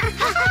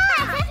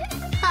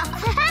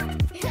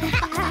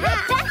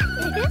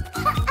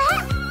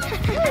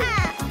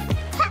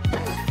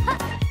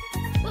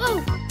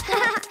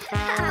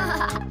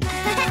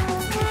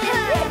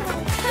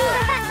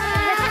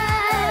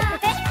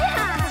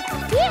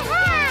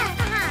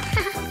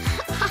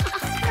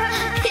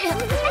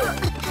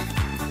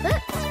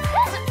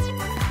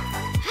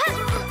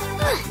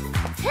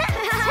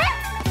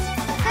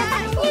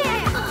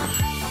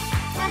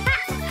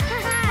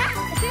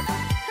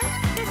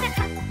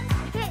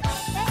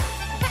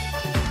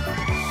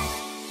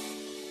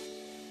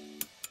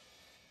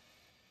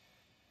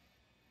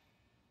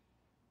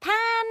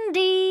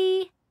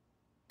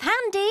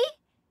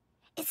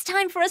 It's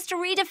time for us to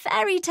read a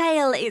fairy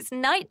tale. It's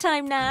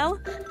nighttime now.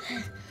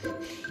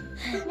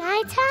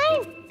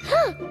 Nighttime?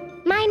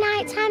 My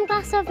nighttime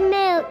glass of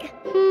milk.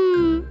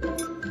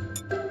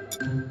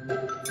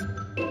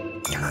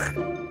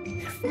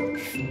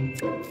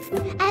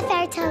 A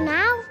fairy tale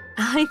now?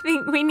 I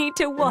think we need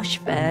to wash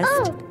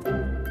first.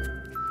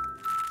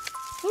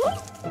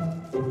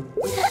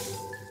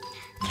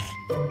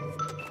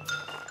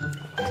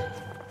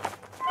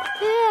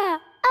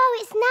 Oh,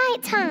 it's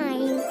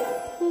nighttime.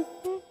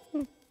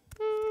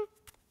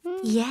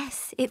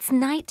 Yes, it's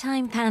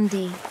nighttime,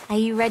 Pandy. Are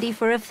you ready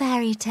for a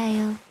fairy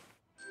tale?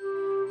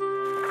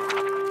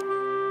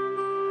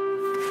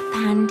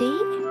 Pandy?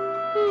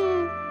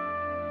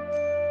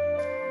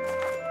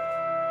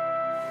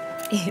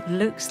 It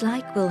looks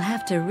like we'll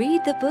have to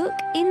read the book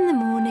in the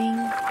morning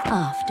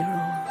after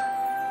all.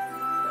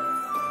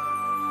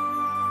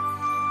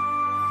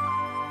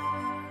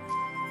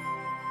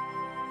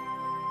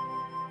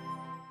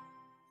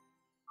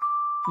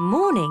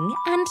 Morning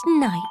and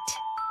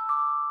night.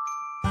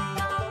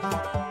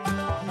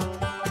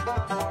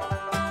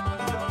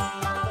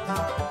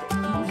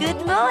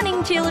 Good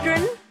morning,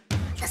 children.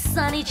 The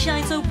sun, it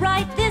shines so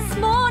bright this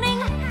morning.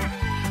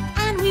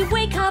 And we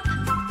wake up.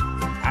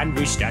 And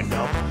we stand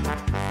up.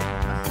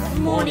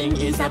 Morning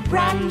is a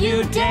brand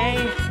new day.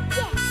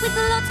 With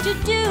lots to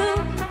do.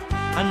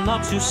 And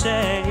lots to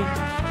say.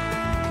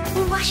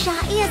 Wash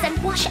our ears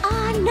and wash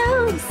our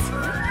nose.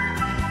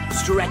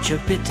 Stretch a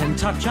bit and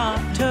touch our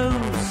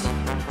toes.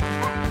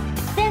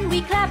 Then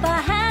we clap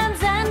our hands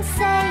and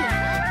say,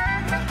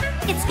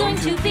 it's going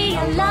to be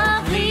a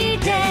lovely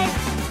day.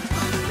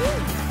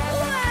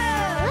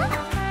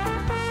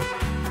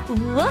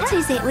 What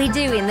is it we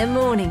do in the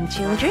morning,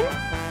 children?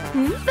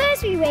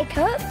 First we wake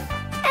up,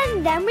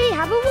 and then we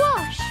have a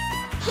wash.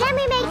 Then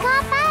we make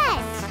our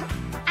bed.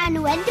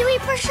 And when do we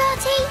brush our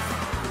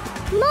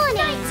teeth? Morning.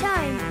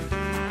 Nighttime.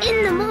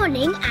 In the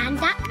morning and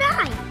at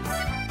night.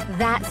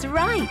 That's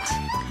right.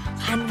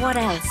 And what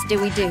else do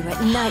we do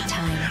at night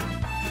time?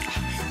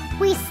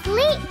 We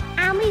sleep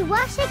and we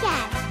wash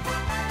again.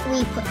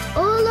 We put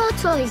all our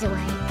toys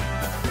away.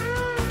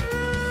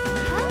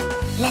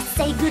 Let's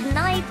say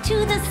goodnight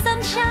to the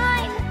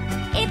sunshine.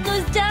 It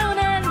goes down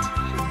and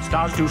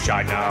Stars do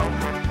shine now.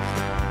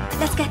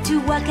 let's get to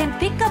work and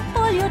pick up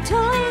all your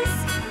toys.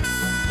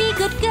 Be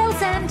good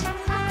girls and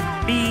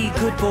Be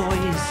good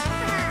boys.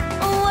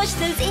 wash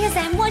those ears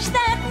and wash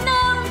that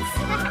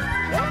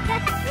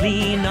nose.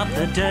 Clean up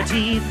the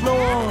dirty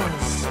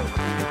floors.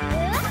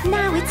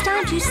 Now it's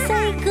time to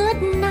say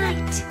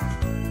goodnight.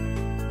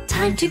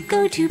 time to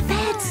go to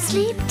bed.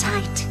 Sleep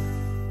tight.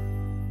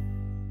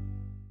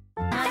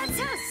 That's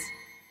us.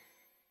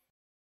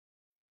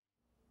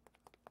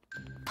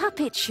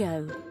 Puppet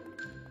show.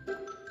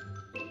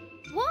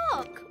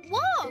 Walk,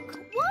 walk,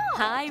 walk.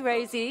 Hi,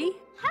 Rosie.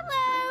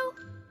 Hello.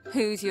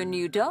 Who's your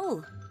new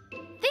doll?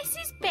 This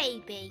is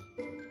Baby.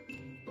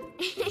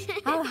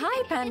 Oh,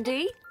 hi,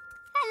 Pandy.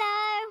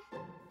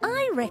 Hello.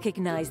 I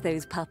recognise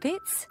those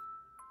puppets.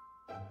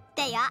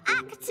 They are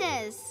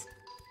actors.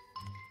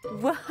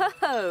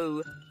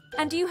 Whoa!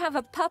 And you have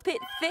a puppet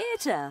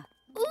theatre.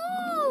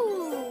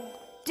 Ooh.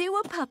 Do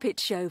a puppet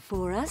show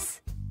for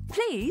us,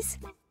 please.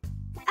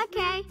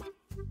 Okay.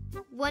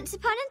 Once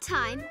upon a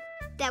time,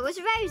 there was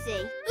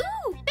Rosie.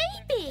 Ooh,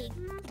 Baby.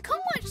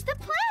 Come watch the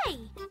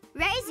play.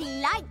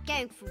 Rosie liked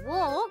going for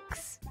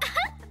walks.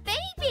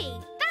 Baby,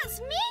 that's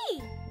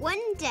me.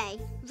 One day,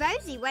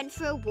 Rosie went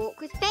for a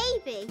walk with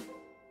Baby.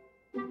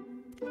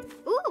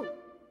 Ooh.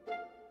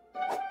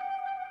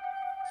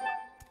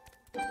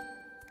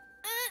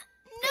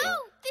 No,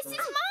 this is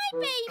my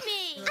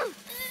baby.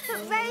 But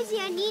Rosie,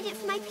 I need it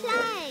for my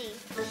play.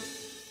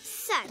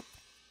 So,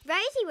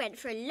 Rosie went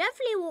for a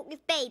lovely walk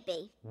with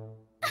Baby.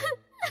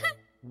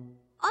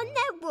 On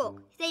their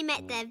walk, they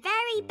met their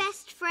very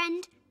best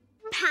friend,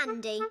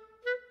 Pandy.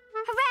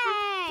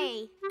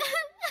 Hooray!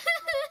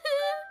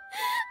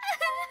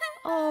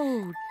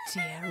 Oh,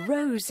 dear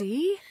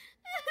Rosie.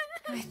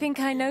 I think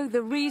I know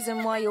the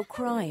reason why you're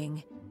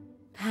crying.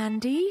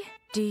 Pandy,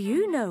 do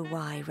you know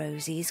why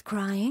Rosie's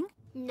crying?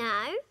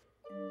 No.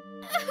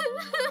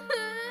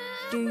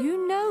 Do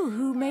you know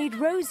who made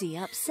Rosie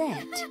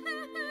upset?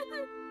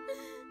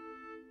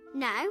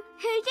 No?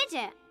 Who did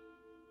it?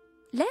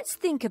 Let's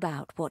think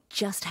about what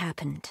just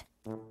happened.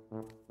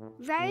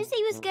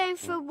 Rosie was going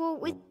for a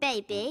walk with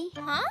Baby.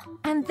 Huh?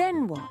 And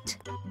then what?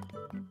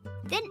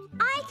 Then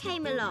I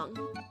came along.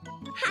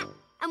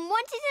 And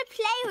wanted to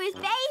play with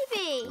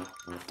Baby.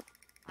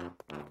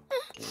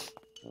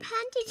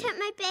 Pandy took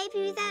my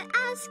baby without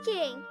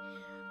asking.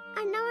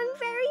 And now I'm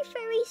very,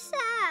 very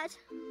sad.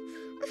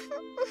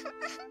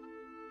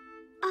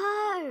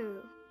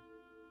 Oh.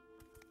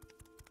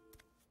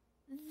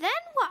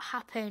 Then what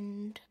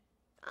happened?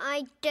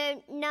 I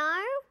don't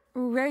know.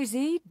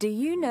 Rosie, do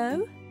you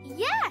know?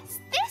 Yes,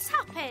 this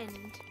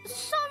happened.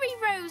 Sorry,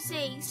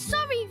 Rosie.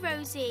 Sorry,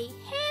 Rosie.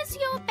 Here's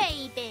your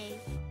baby.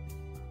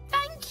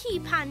 Thank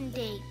you,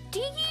 Pandy. Do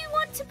you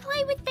want to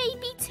play with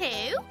Baby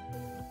too?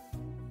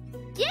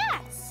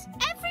 Yes,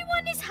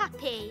 everyone is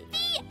happy.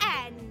 The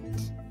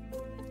end.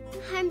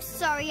 I'm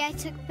sorry I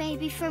took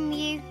Baby from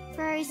you,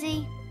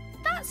 Rosie.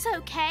 That's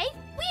okay.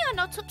 We are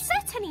not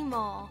upset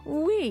anymore.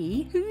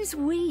 We? Who's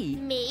we?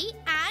 Me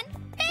and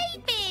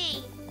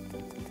Baby.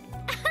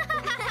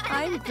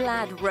 I'm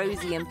glad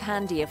Rosie and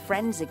Pandy are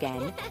friends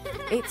again.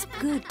 It's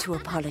good to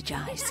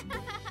apologise.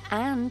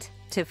 And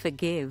to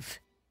forgive.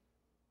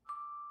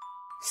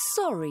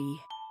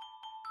 Sorry.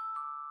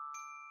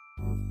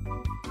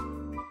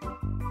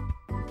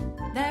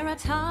 There are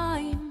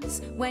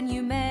times when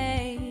you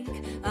make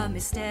a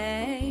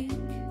mistake.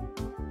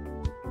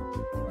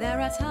 There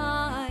are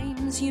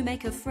times you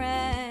make a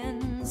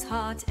friend's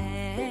heart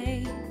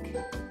ache.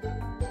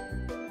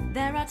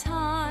 There are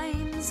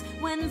times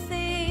when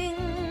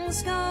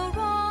things go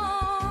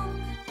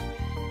wrong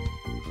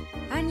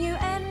and you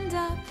end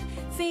up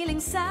feeling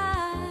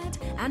sad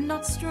and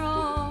not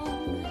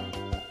strong.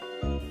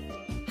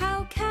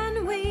 How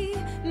can we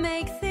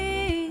make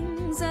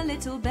things a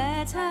little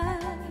better?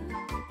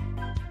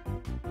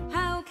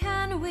 How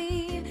can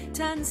we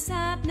turn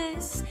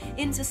sadness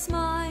into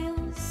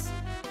smiles?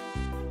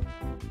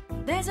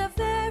 There's a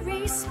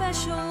very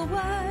special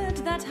word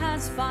that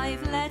has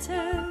 5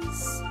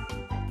 letters.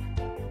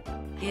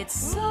 It's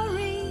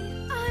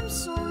sorry. I'm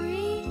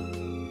sorry.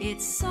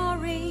 It's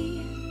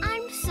sorry.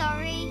 I'm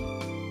sorry.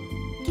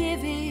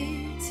 Give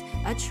it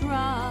a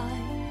try.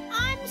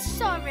 I'm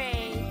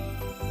sorry.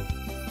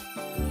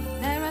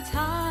 There are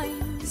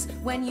times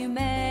when you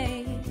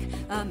make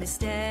a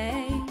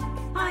mistake.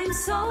 I'm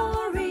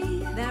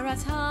sorry. There are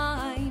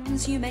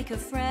times you make a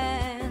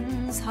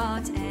friend's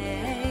heart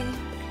ache.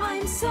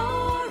 I'm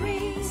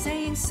sorry.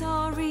 Saying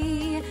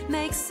sorry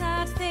makes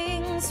sad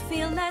things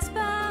feel less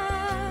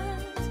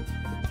bad.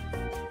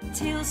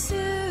 Till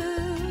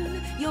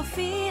soon you're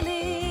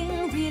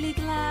feeling really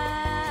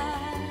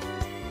glad.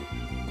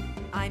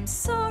 I'm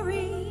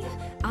sorry.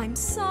 I'm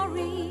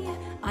sorry.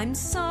 I'm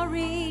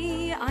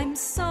sorry. I'm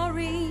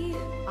sorry.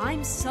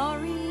 I'm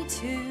sorry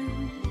too.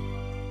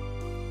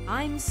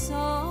 I'm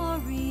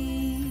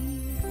sorry.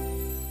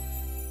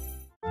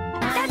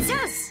 That's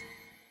us!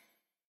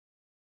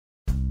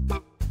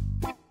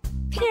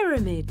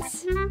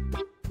 Pyramids.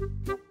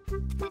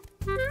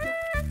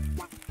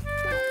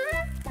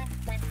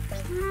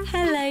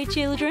 Hello,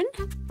 children.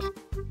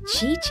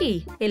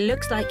 Chi-Chi, it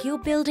looks like you're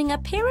building a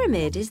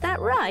pyramid, is that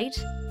right?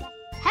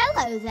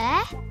 Hello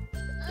there.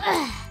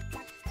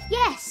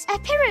 Yes, a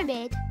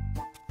pyramid.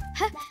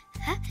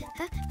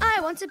 I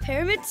want a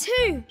pyramid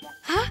too.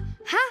 Ha,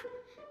 ha,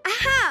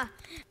 aha!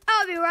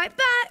 I'll be right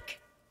back.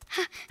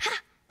 Ha, ha.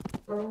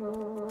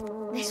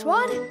 This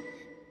one,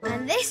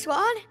 And this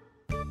one,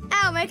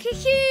 I'll make a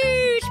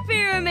huge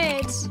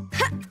pyramid.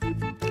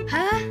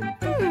 Huh?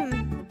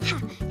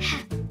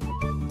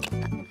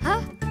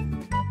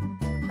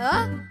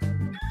 Huh?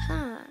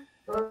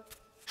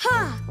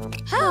 Huh?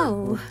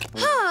 Oh.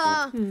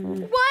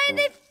 Why are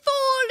they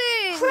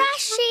falling?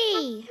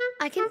 Crashy!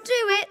 I can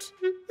do it.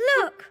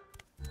 Look.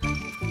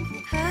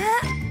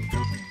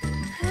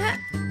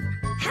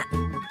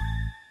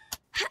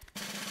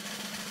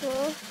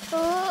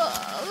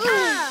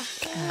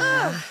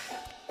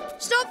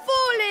 Stop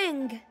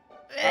falling!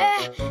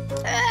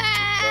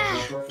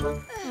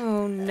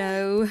 Oh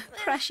no,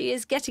 Crashy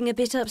is getting a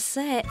bit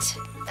upset.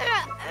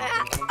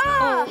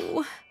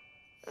 Oh.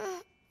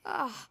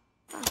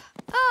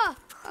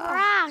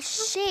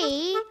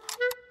 Crashy!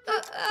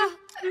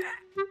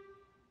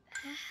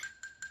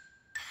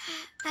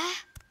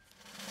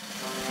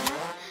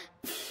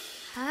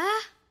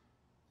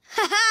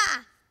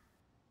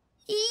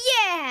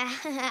 Yeah!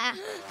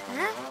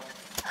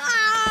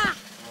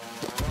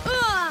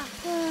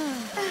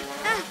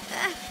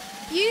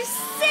 You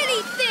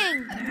silly thing!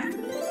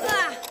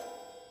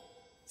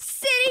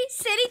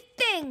 Silly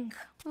thing!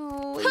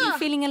 Oh, are you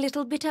feeling a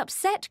little bit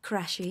upset,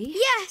 Crashy?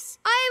 Yes,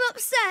 I am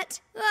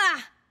upset.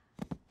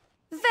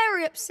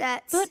 Very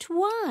upset. But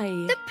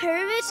why? The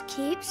pyramid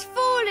keeps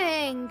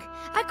falling.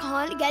 I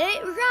can't get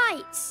it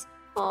right.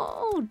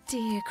 Oh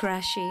dear,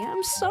 Crashy,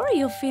 I'm sorry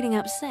you're feeling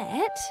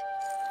upset.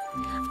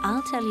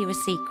 I'll tell you a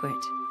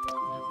secret.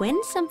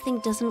 When something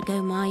doesn't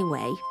go my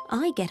way,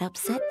 I get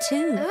upset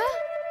too.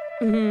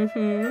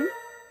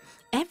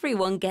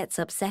 Everyone gets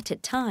upset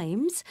at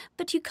times,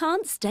 but you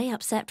can't stay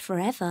upset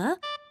forever.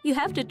 You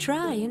have to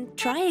try and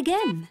try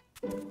again.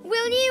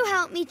 Will you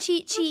help me,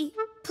 Chi-Chi,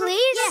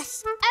 please?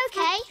 Yes,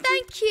 okay.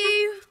 Thank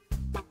you.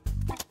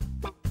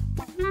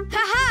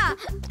 Ha-ha!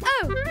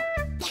 Oh,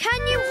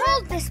 can you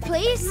hold this,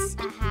 please?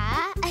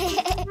 Aha!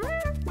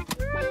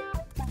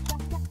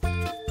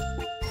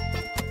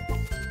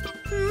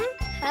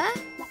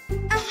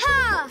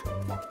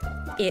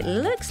 It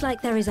looks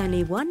like there is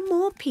only one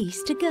more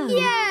piece to go.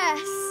 Yes!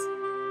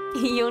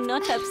 You're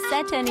not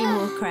upset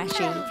anymore,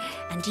 Crashy.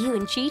 And you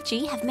and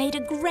Chi-Chi have made a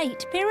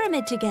great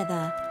pyramid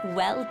together.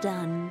 Well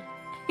done.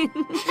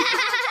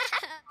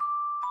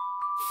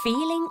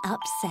 Feeling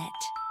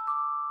upset.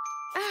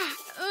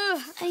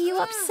 Are you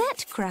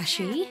upset,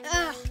 Crashy?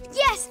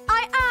 Yes,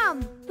 I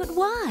am. But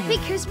why?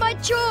 Because my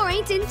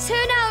drawing didn't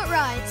turn out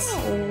right.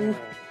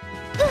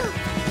 Oh.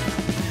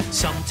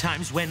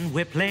 Sometimes when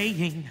we're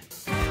playing,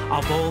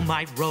 our ball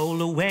might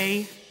roll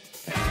away.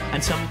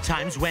 And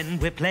sometimes when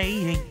we're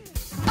playing,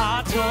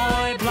 our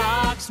toy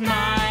blocks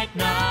might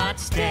not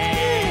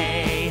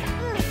stay.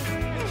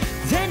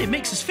 Then it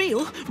makes us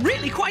feel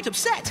really quite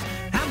upset.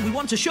 And we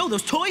want to show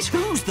those toys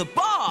who's the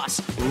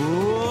boss.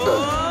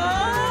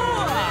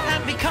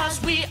 And because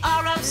we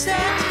are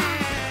upset,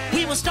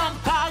 we will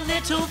stomp our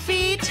little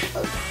feet.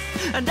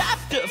 And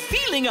after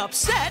feeling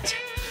upset,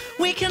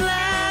 we can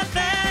laugh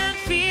and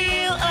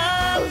feel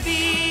a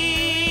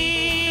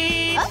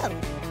beat.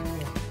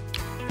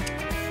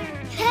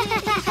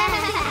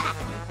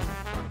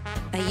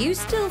 Are you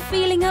still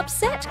feeling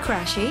upset,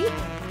 Crashy?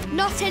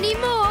 Not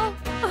anymore.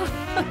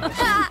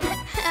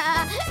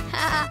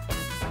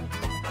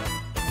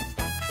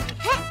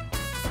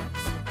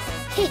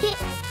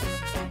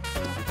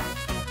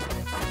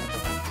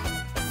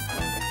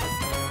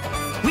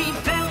 We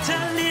felt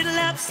a little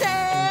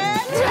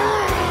upset,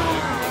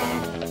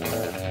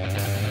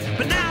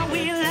 but now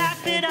we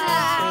laugh it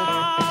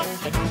off.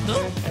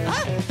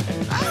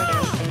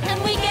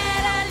 And we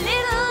get a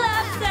little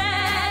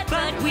upset,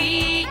 But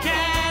we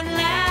can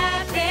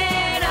laugh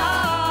it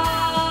off.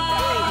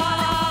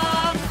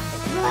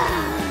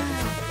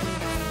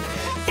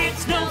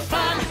 It's no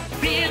fun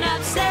being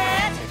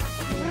upset,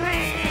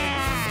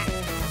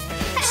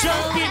 so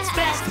it's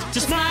best to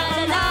smile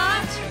a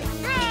lot.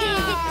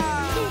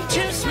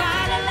 To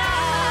smile a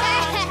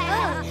lot.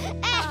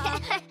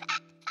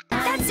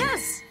 That's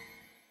us.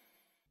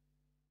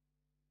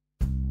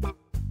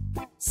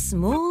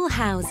 Small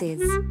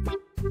houses.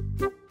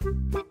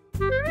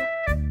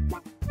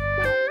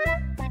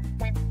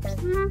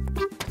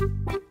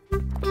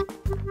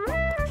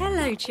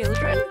 Hello,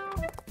 children.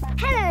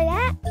 Hello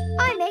there.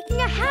 I'm making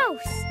a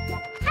house.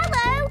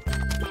 Hello.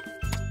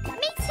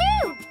 Me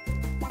too.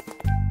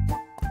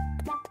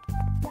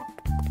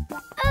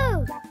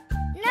 Oh,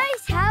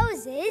 nice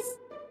houses.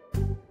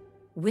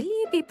 Will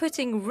you be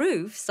putting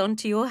roofs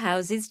onto your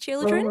houses,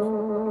 children?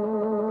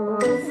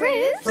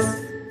 Roofs?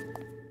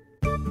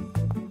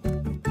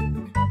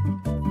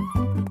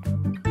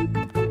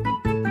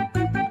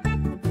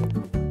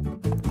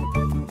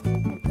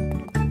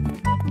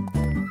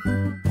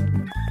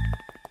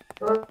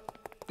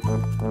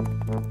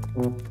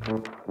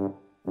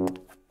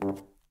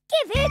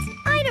 Give it.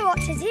 I know what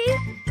to do.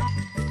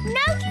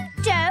 No, you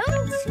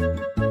don't.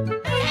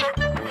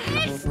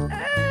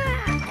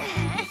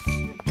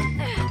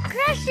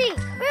 Crashy,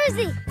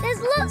 Rosie,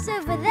 there's lots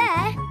over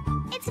there.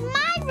 It's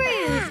my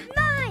roof.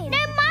 Mine.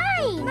 No,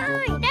 mine.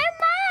 Mine. No,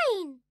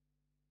 mine.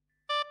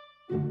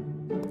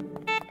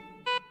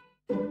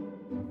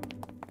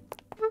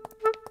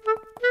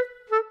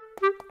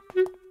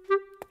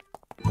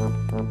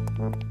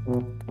 Ouch!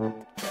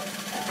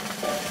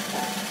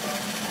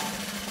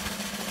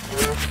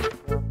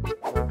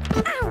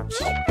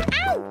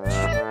 Ouch!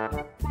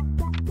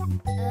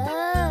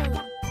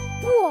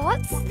 Oh,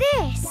 what's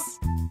this?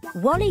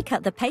 Wally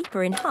cut the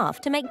paper in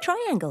half to make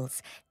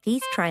triangles.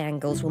 These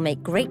triangles will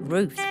make great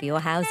roofs for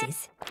your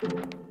houses.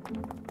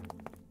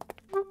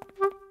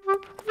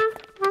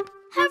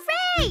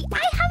 Hooray!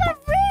 I have a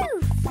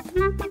roof!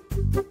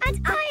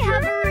 And I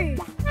have a roof!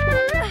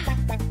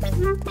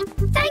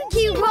 Thank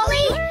you,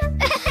 Wally!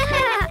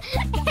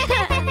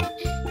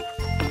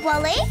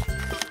 Wally?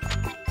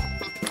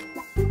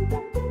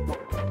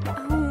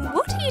 Oh,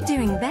 what are you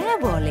doing there,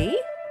 Wally?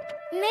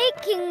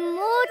 Making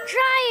more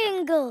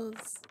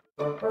triangles.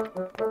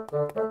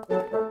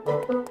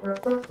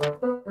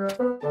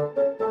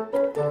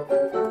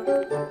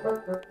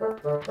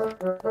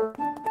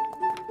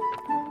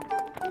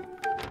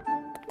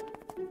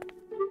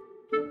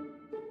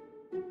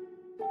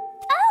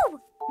 Oh!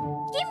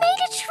 You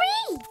made a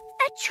tree!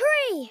 A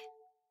tree!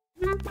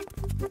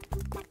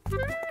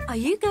 Are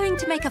you going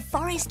to make a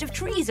forest of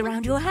trees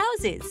around your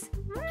houses?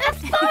 A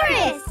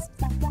forest!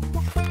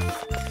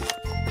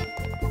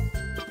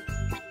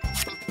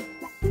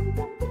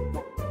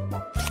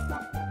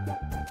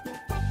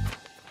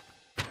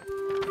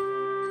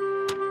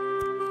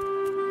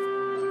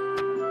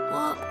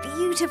 What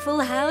beautiful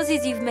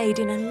houses you've made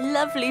in a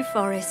lovely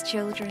forest,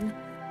 children.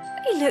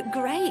 They look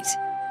great.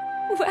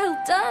 Well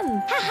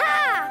done.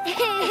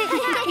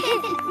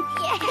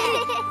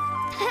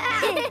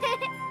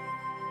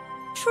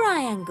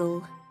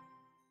 Triangle.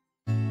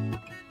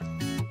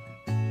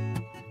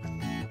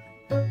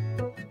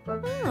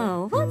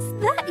 Oh, what's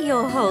that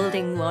you're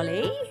holding,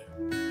 Wally?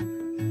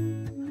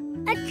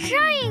 A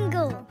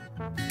triangle.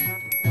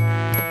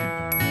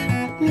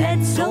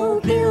 Let's all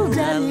build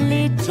a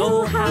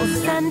little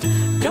house and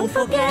don't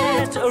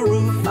forget a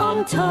roof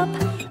on top.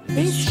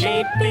 This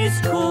shape is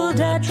called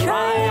a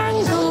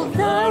triangle.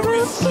 The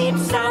roof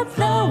keeps out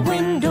the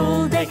wind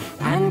all day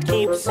and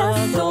keeps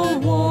us all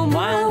warm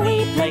while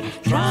we play.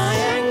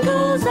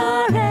 Triangles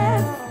are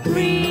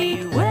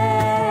everywhere.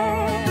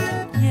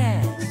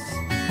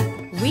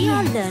 Yes. We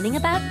are learning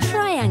about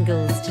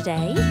triangles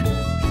today.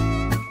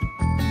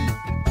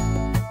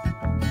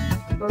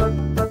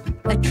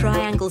 A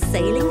triangle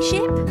sailing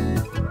ship.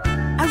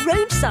 A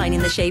road sign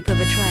in the shape of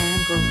a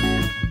triangle.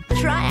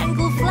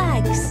 Triangle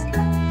flags.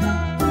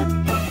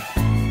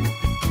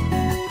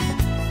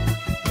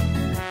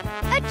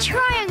 A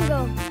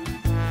triangle.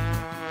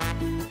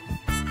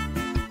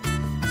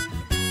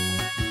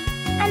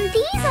 And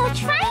these are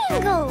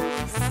triangles.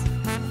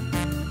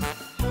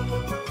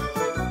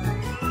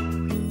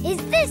 Is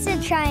this a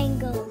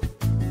triangle?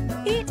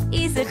 It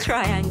is a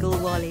triangle,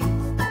 Wally.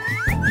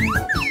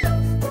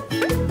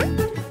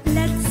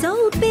 Let's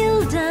all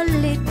build a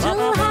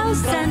little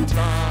house and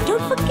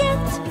don't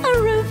forget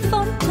a roof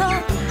on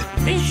top.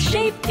 This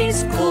shape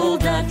is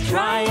called a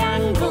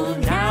triangle.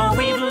 Now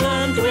we've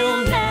learned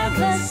we'll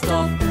never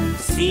stop.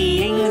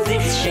 Seeing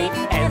this shape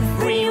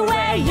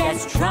everywhere,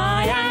 yes,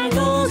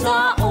 triangles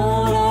are